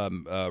little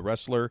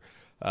wrestler.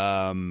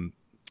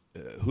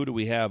 Who do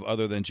we have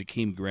other than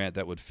Jakeem Grant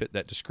that would fit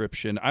that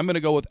description? I'm going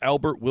to go with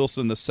Albert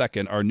Wilson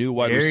II, our new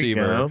wide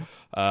receiver.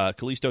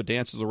 Kalisto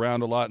dances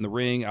around a lot in the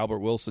ring. Albert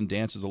Wilson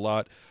dances a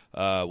lot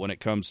when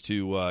it comes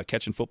to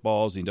catching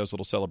footballs. He does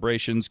little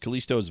celebrations.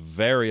 Kalisto is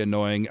very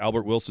annoying.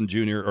 Albert Wilson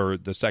Jr. or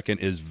the second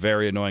is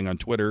very annoying on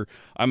Twitter.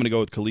 I'm going to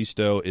go with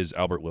Kalisto is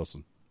Albert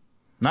Wilson.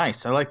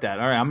 Nice. I like that.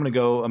 All right, I'm going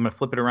to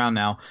flip it around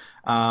now.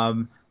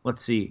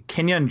 Let's see.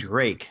 Kenyon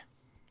Drake.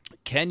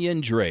 Kenyon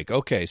Drake.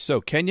 Okay,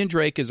 so Kenyon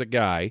Drake is a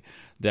guy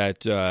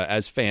that,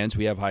 as fans,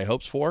 we have high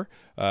hopes for.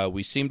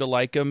 We seem to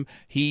like him.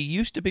 He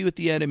used to be with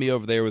the enemy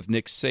over there with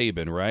Nick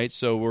Saban, right?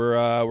 So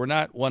we're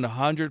not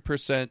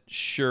 100%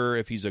 sure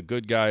if he's a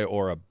good guy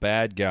or a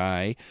bad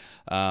guy,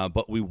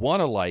 but we want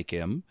to like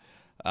him.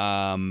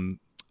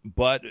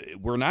 But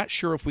we're not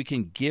sure if we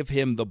can give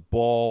him the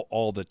ball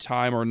all the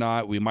time or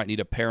not. We might need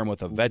to pair him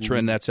with a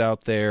veteran that's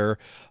out there.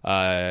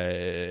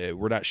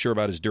 We're not sure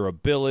about his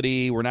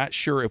durability. We're not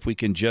sure if we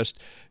can just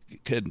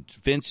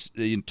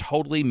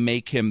totally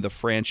make him the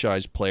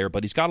franchise player,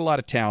 but he's got a lot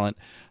of talent.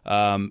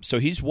 So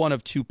he's one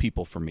of two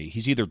people for me.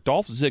 He's either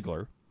Dolph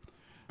Ziggler,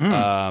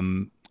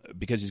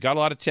 because he's got a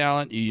lot of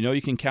talent. You know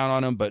you can count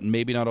on him, but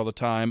maybe not all the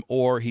time,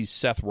 or he's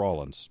Seth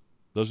Rollins.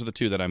 Those are the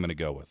two that I'm going to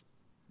go with.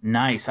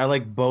 Nice. I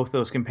like both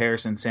those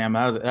comparisons, Sam.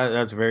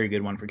 That's a very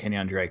good one for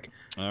Kenyon Drake.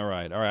 All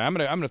right. I'm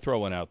gonna throw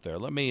one out there.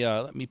 Let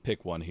me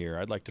pick one here.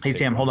 I'd like to. Hey,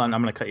 Sam, one. Hold on.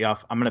 I'm gonna cut you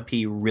off. I'm gonna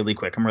pee really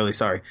quick. I'm really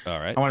sorry. All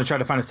right. I want to try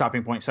to find a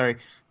stopping point. Sorry.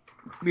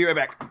 Be right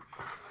back.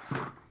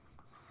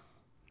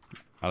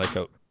 I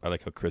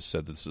like how Chris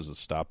said this is a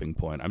stopping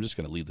point. I'm just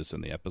gonna leave this in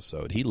the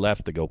episode. He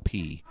left to go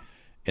pee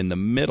in the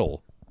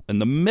middle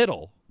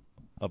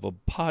of a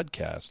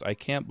podcast. I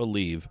can't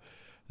believe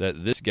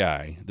that this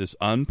guy, this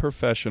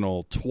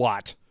unprofessional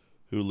twat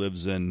who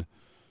lives in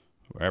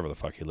wherever the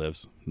fuck he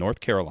lives, North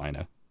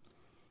Carolina,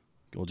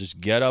 will just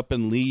get up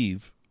and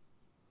leave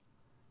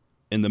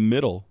in the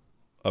middle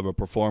of a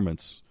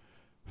performance.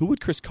 Who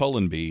would Chris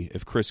Cullen be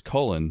if Chris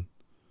Cullen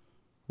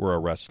were a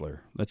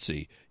wrestler? Let's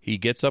see. He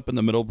gets up in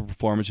the middle of a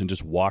performance and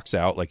just walks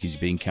out like he's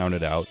being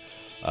counted out.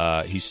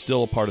 He's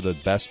still a part of the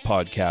best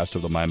podcast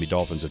of the Miami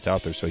Dolphins that's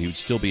out there, so he would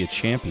still be a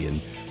champion.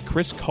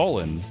 Chris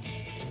Cullen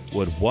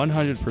would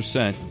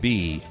 100%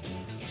 be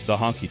the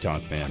Honky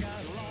Tonk Man.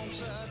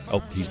 Oh,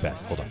 he's back.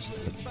 Hold on.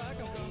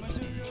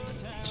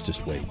 Let's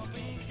just wait.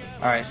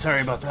 All right,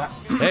 sorry about that.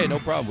 Hey, no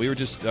problem. We were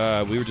just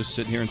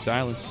sitting here in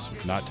silence,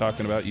 not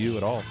talking about you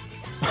at all.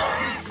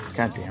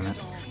 God damn it.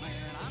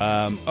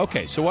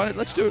 Okay, so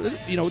let's do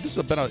it. This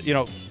has been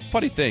a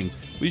funny thing.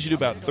 We usually do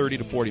about 30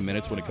 to 40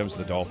 minutes when it comes to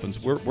the Dolphins.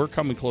 We're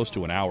coming close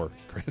to an hour,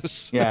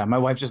 Chris. Yeah, my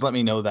wife just let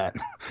me know that.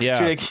 Yeah.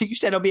 She's like, you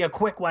said it'll be a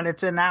quick one.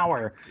 It's an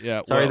hour.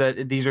 Yeah. Sorry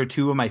that these are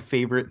two of my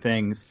favorite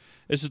things.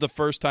 This is the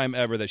first time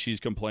ever that she's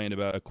complained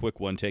about a quick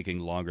one taking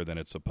longer than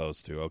it's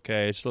supposed to.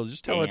 Okay, so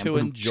just tell her to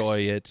enjoy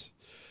it.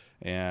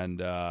 And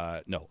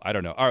no, I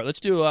don't know. All right, let's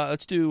do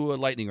a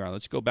lightning round.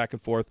 Let's go back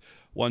and forth.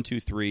 1, 2,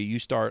 3. You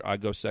start. I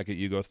go second.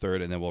 You go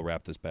third, and then we'll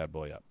wrap this bad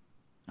boy up.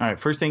 All right.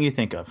 First thing you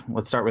think of.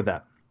 Let's start with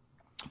that.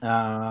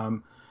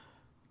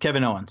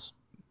 Kevin Owens.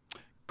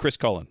 Chris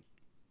Cullen.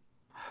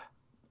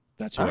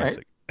 That's who I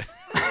think.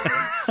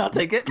 I'll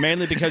take it.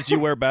 Mainly because you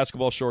wear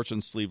basketball shorts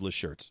and sleeveless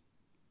shirts.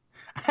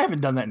 I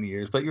haven't done that in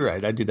years, but you're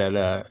right. I do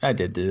that. I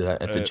did do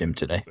that at the gym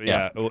today.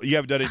 Yeah. Well, you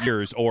haven't done it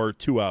yours or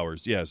 2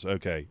 hours. Yes.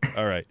 Okay.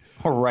 All right.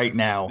 Or right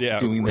now,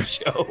 doing the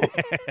show.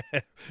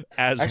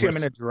 Actually, I'm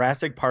in a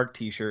Jurassic Park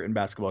T-shirt and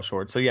basketball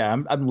shorts. So yeah,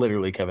 I'm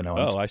literally Kevin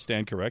Owens. Oh, I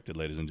stand corrected,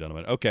 ladies and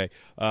gentlemen. Okay.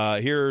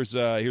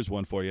 Here's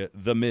one for you.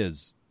 The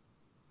Miz.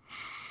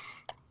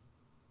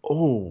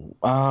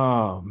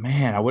 Oh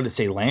man, I wouldn't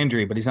say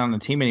Landry, but he's not on the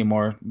team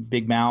anymore.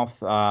 Big mouth,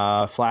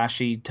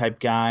 flashy type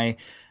guy.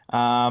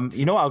 I'll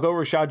go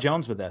Rashad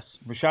Jones with this.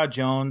 Rashad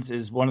Jones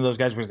is one of those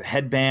guys who wears the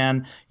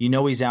headband.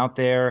 He's out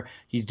there.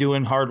 He's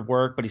doing hard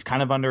work, but he's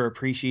kind of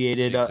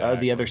underappreciated.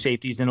 Exactly. The other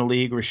safeties in the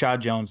league.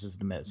 Rashad Jones is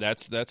the Miz.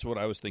 That's what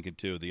I was thinking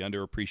too. The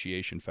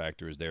underappreciation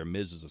factor is there.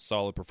 Miz is a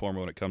solid performer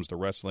when it comes to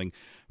wrestling.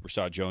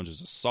 Rashad Jones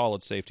is a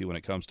solid safety when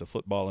it comes to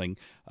footballing.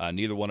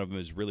 Neither one of them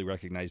is really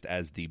recognized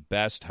as the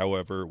best.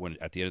 However,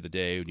 at the end of the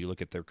day, when you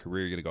look at their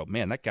career, you're going to go,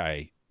 man, that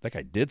guy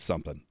did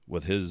something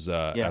with his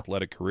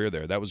athletic career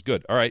there. That was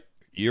good. All right.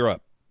 You're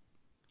up.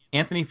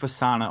 Anthony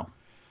Fasano.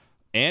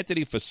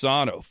 Anthony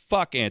Fasano.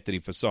 Fuck Anthony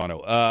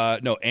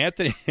Fasano. No,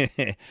 Anthony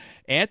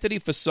Anthony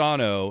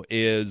Fasano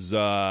is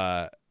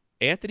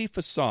Anthony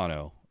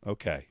Fasano.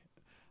 Okay.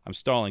 I'm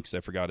stalling because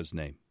I forgot his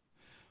name.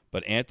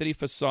 But Anthony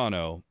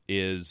Fasano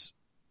is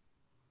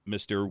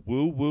Mr.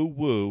 Woo Woo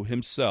Woo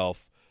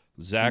himself,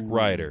 Zack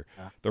Ryder.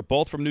 They're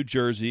both from New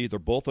Jersey. They're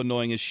both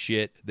annoying as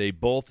shit. They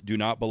both do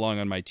not belong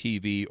on my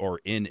TV or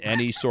in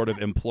any sort of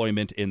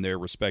employment in their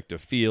respective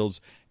fields.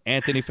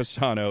 Anthony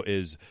Fasano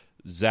is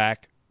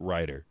Zack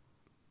Ryder.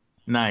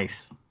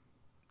 Nice.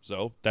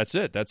 So that's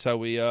it. That's how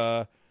we,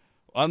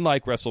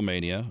 unlike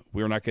WrestleMania,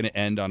 we're not going to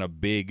end on a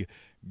big,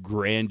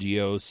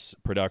 grandiose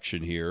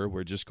production here.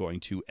 We're just going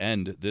to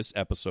end this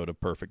episode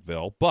of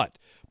Perfectville. But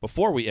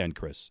before we end,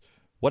 Chris,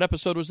 what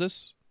episode was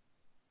this?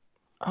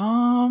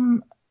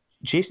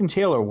 Jason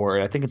Taylor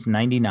Award. I think it's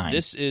 99.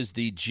 This is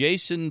the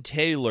Jason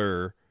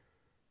Taylor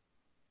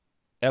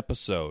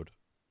episode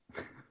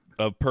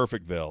of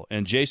Perfectville.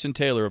 And Jason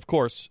Taylor, of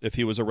course, if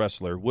he was a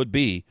wrestler, would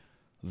be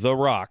The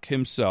Rock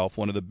himself,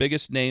 one of the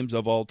biggest names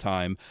of all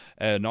time,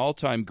 an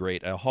all-time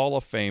great, a Hall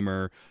of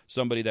Famer,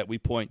 somebody that we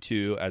point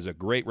to as a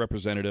great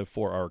representative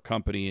for our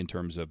company in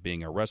terms of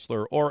being a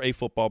wrestler or a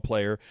football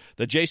player.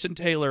 The Jason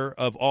Taylor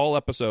of all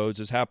episodes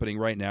is happening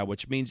right now,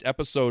 which means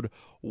episode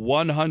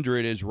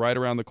 100 is right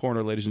around the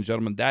corner, ladies and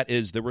gentlemen. That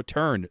is the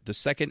return, the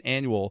second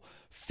annual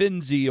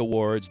Finzi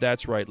Awards.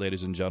 That's right,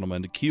 ladies and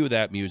gentlemen. To cue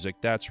that music,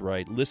 that's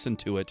right. Listen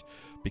to it,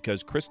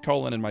 because Chris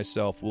Cullen and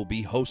myself will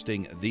be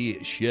hosting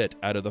the shit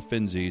out of the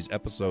Finzies,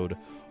 episode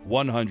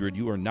 100.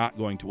 You are not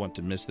going to want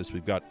to miss this.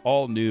 We've got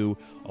all new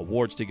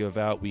awards to give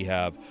out. We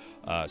have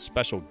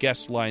special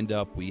guests lined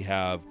up. We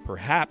have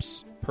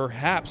perhaps,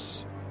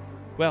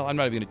 well, I'm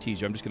not even going to tease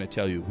you. I'm just going to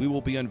tell you. We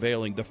will be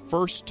unveiling the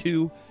first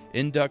 2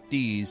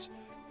 inductees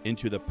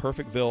into the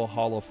Perfectville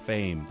Hall of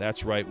Fame.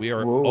 That's right. We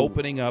are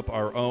opening up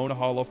our own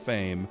Hall of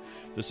Fame.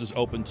 This is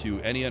open to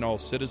any and all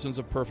citizens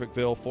of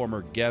Perfectville,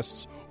 former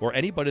guests, or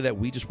anybody that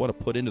we just want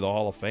to put into the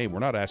Hall of Fame. We're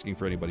not asking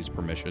for anybody's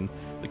permission.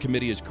 The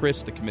committee is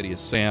Chris. The committee is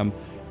Sam.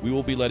 We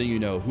will be letting you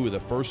know who the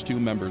first 2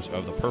 members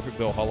of the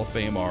Perfectville Hall of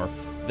Fame are.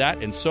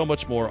 That and so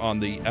much more on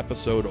the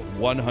episode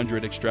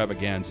 100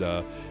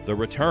 extravaganza, the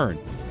return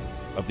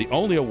of the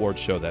only award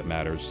show that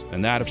matters,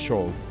 and that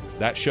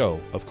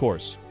show, of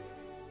course,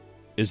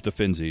 is the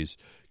Finzies.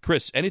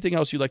 Chris, anything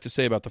else you'd like to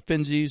say about the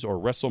Finzies or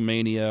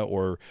WrestleMania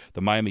or the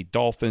Miami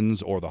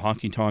Dolphins or the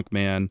Honky Tonk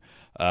Man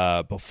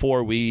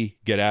before we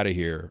get out of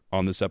here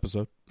on this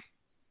episode?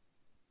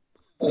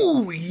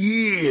 Oh,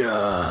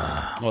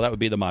 yeah. Well, that would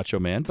be the Macho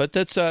Man, but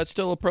that's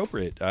still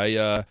appropriate.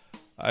 I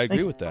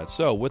agree with that.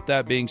 So, with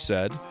that being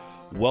said,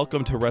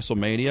 welcome to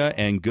WrestleMania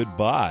and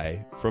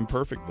goodbye from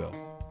Perfectville.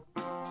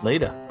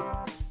 Later.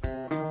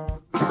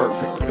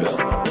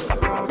 Perfectville.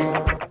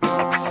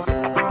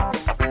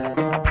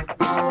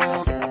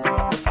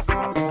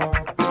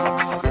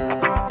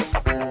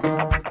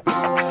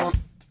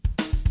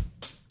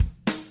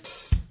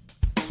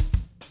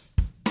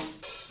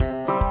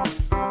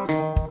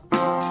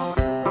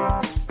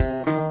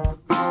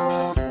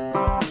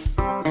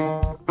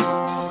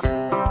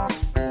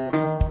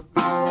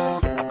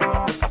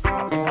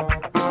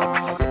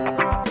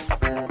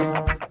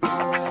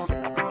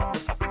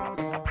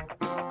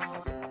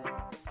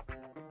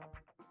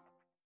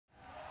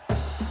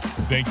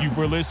 Thank you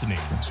for listening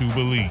to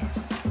Believe.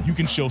 You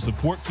can show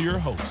support to your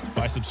host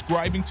by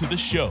subscribing to the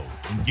show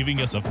and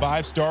giving us a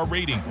 5-star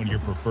rating on your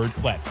preferred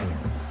platform.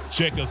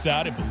 Check us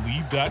out at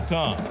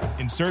Believe.com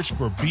and search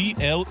for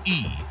BLEAV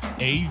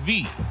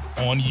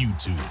on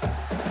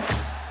YouTube.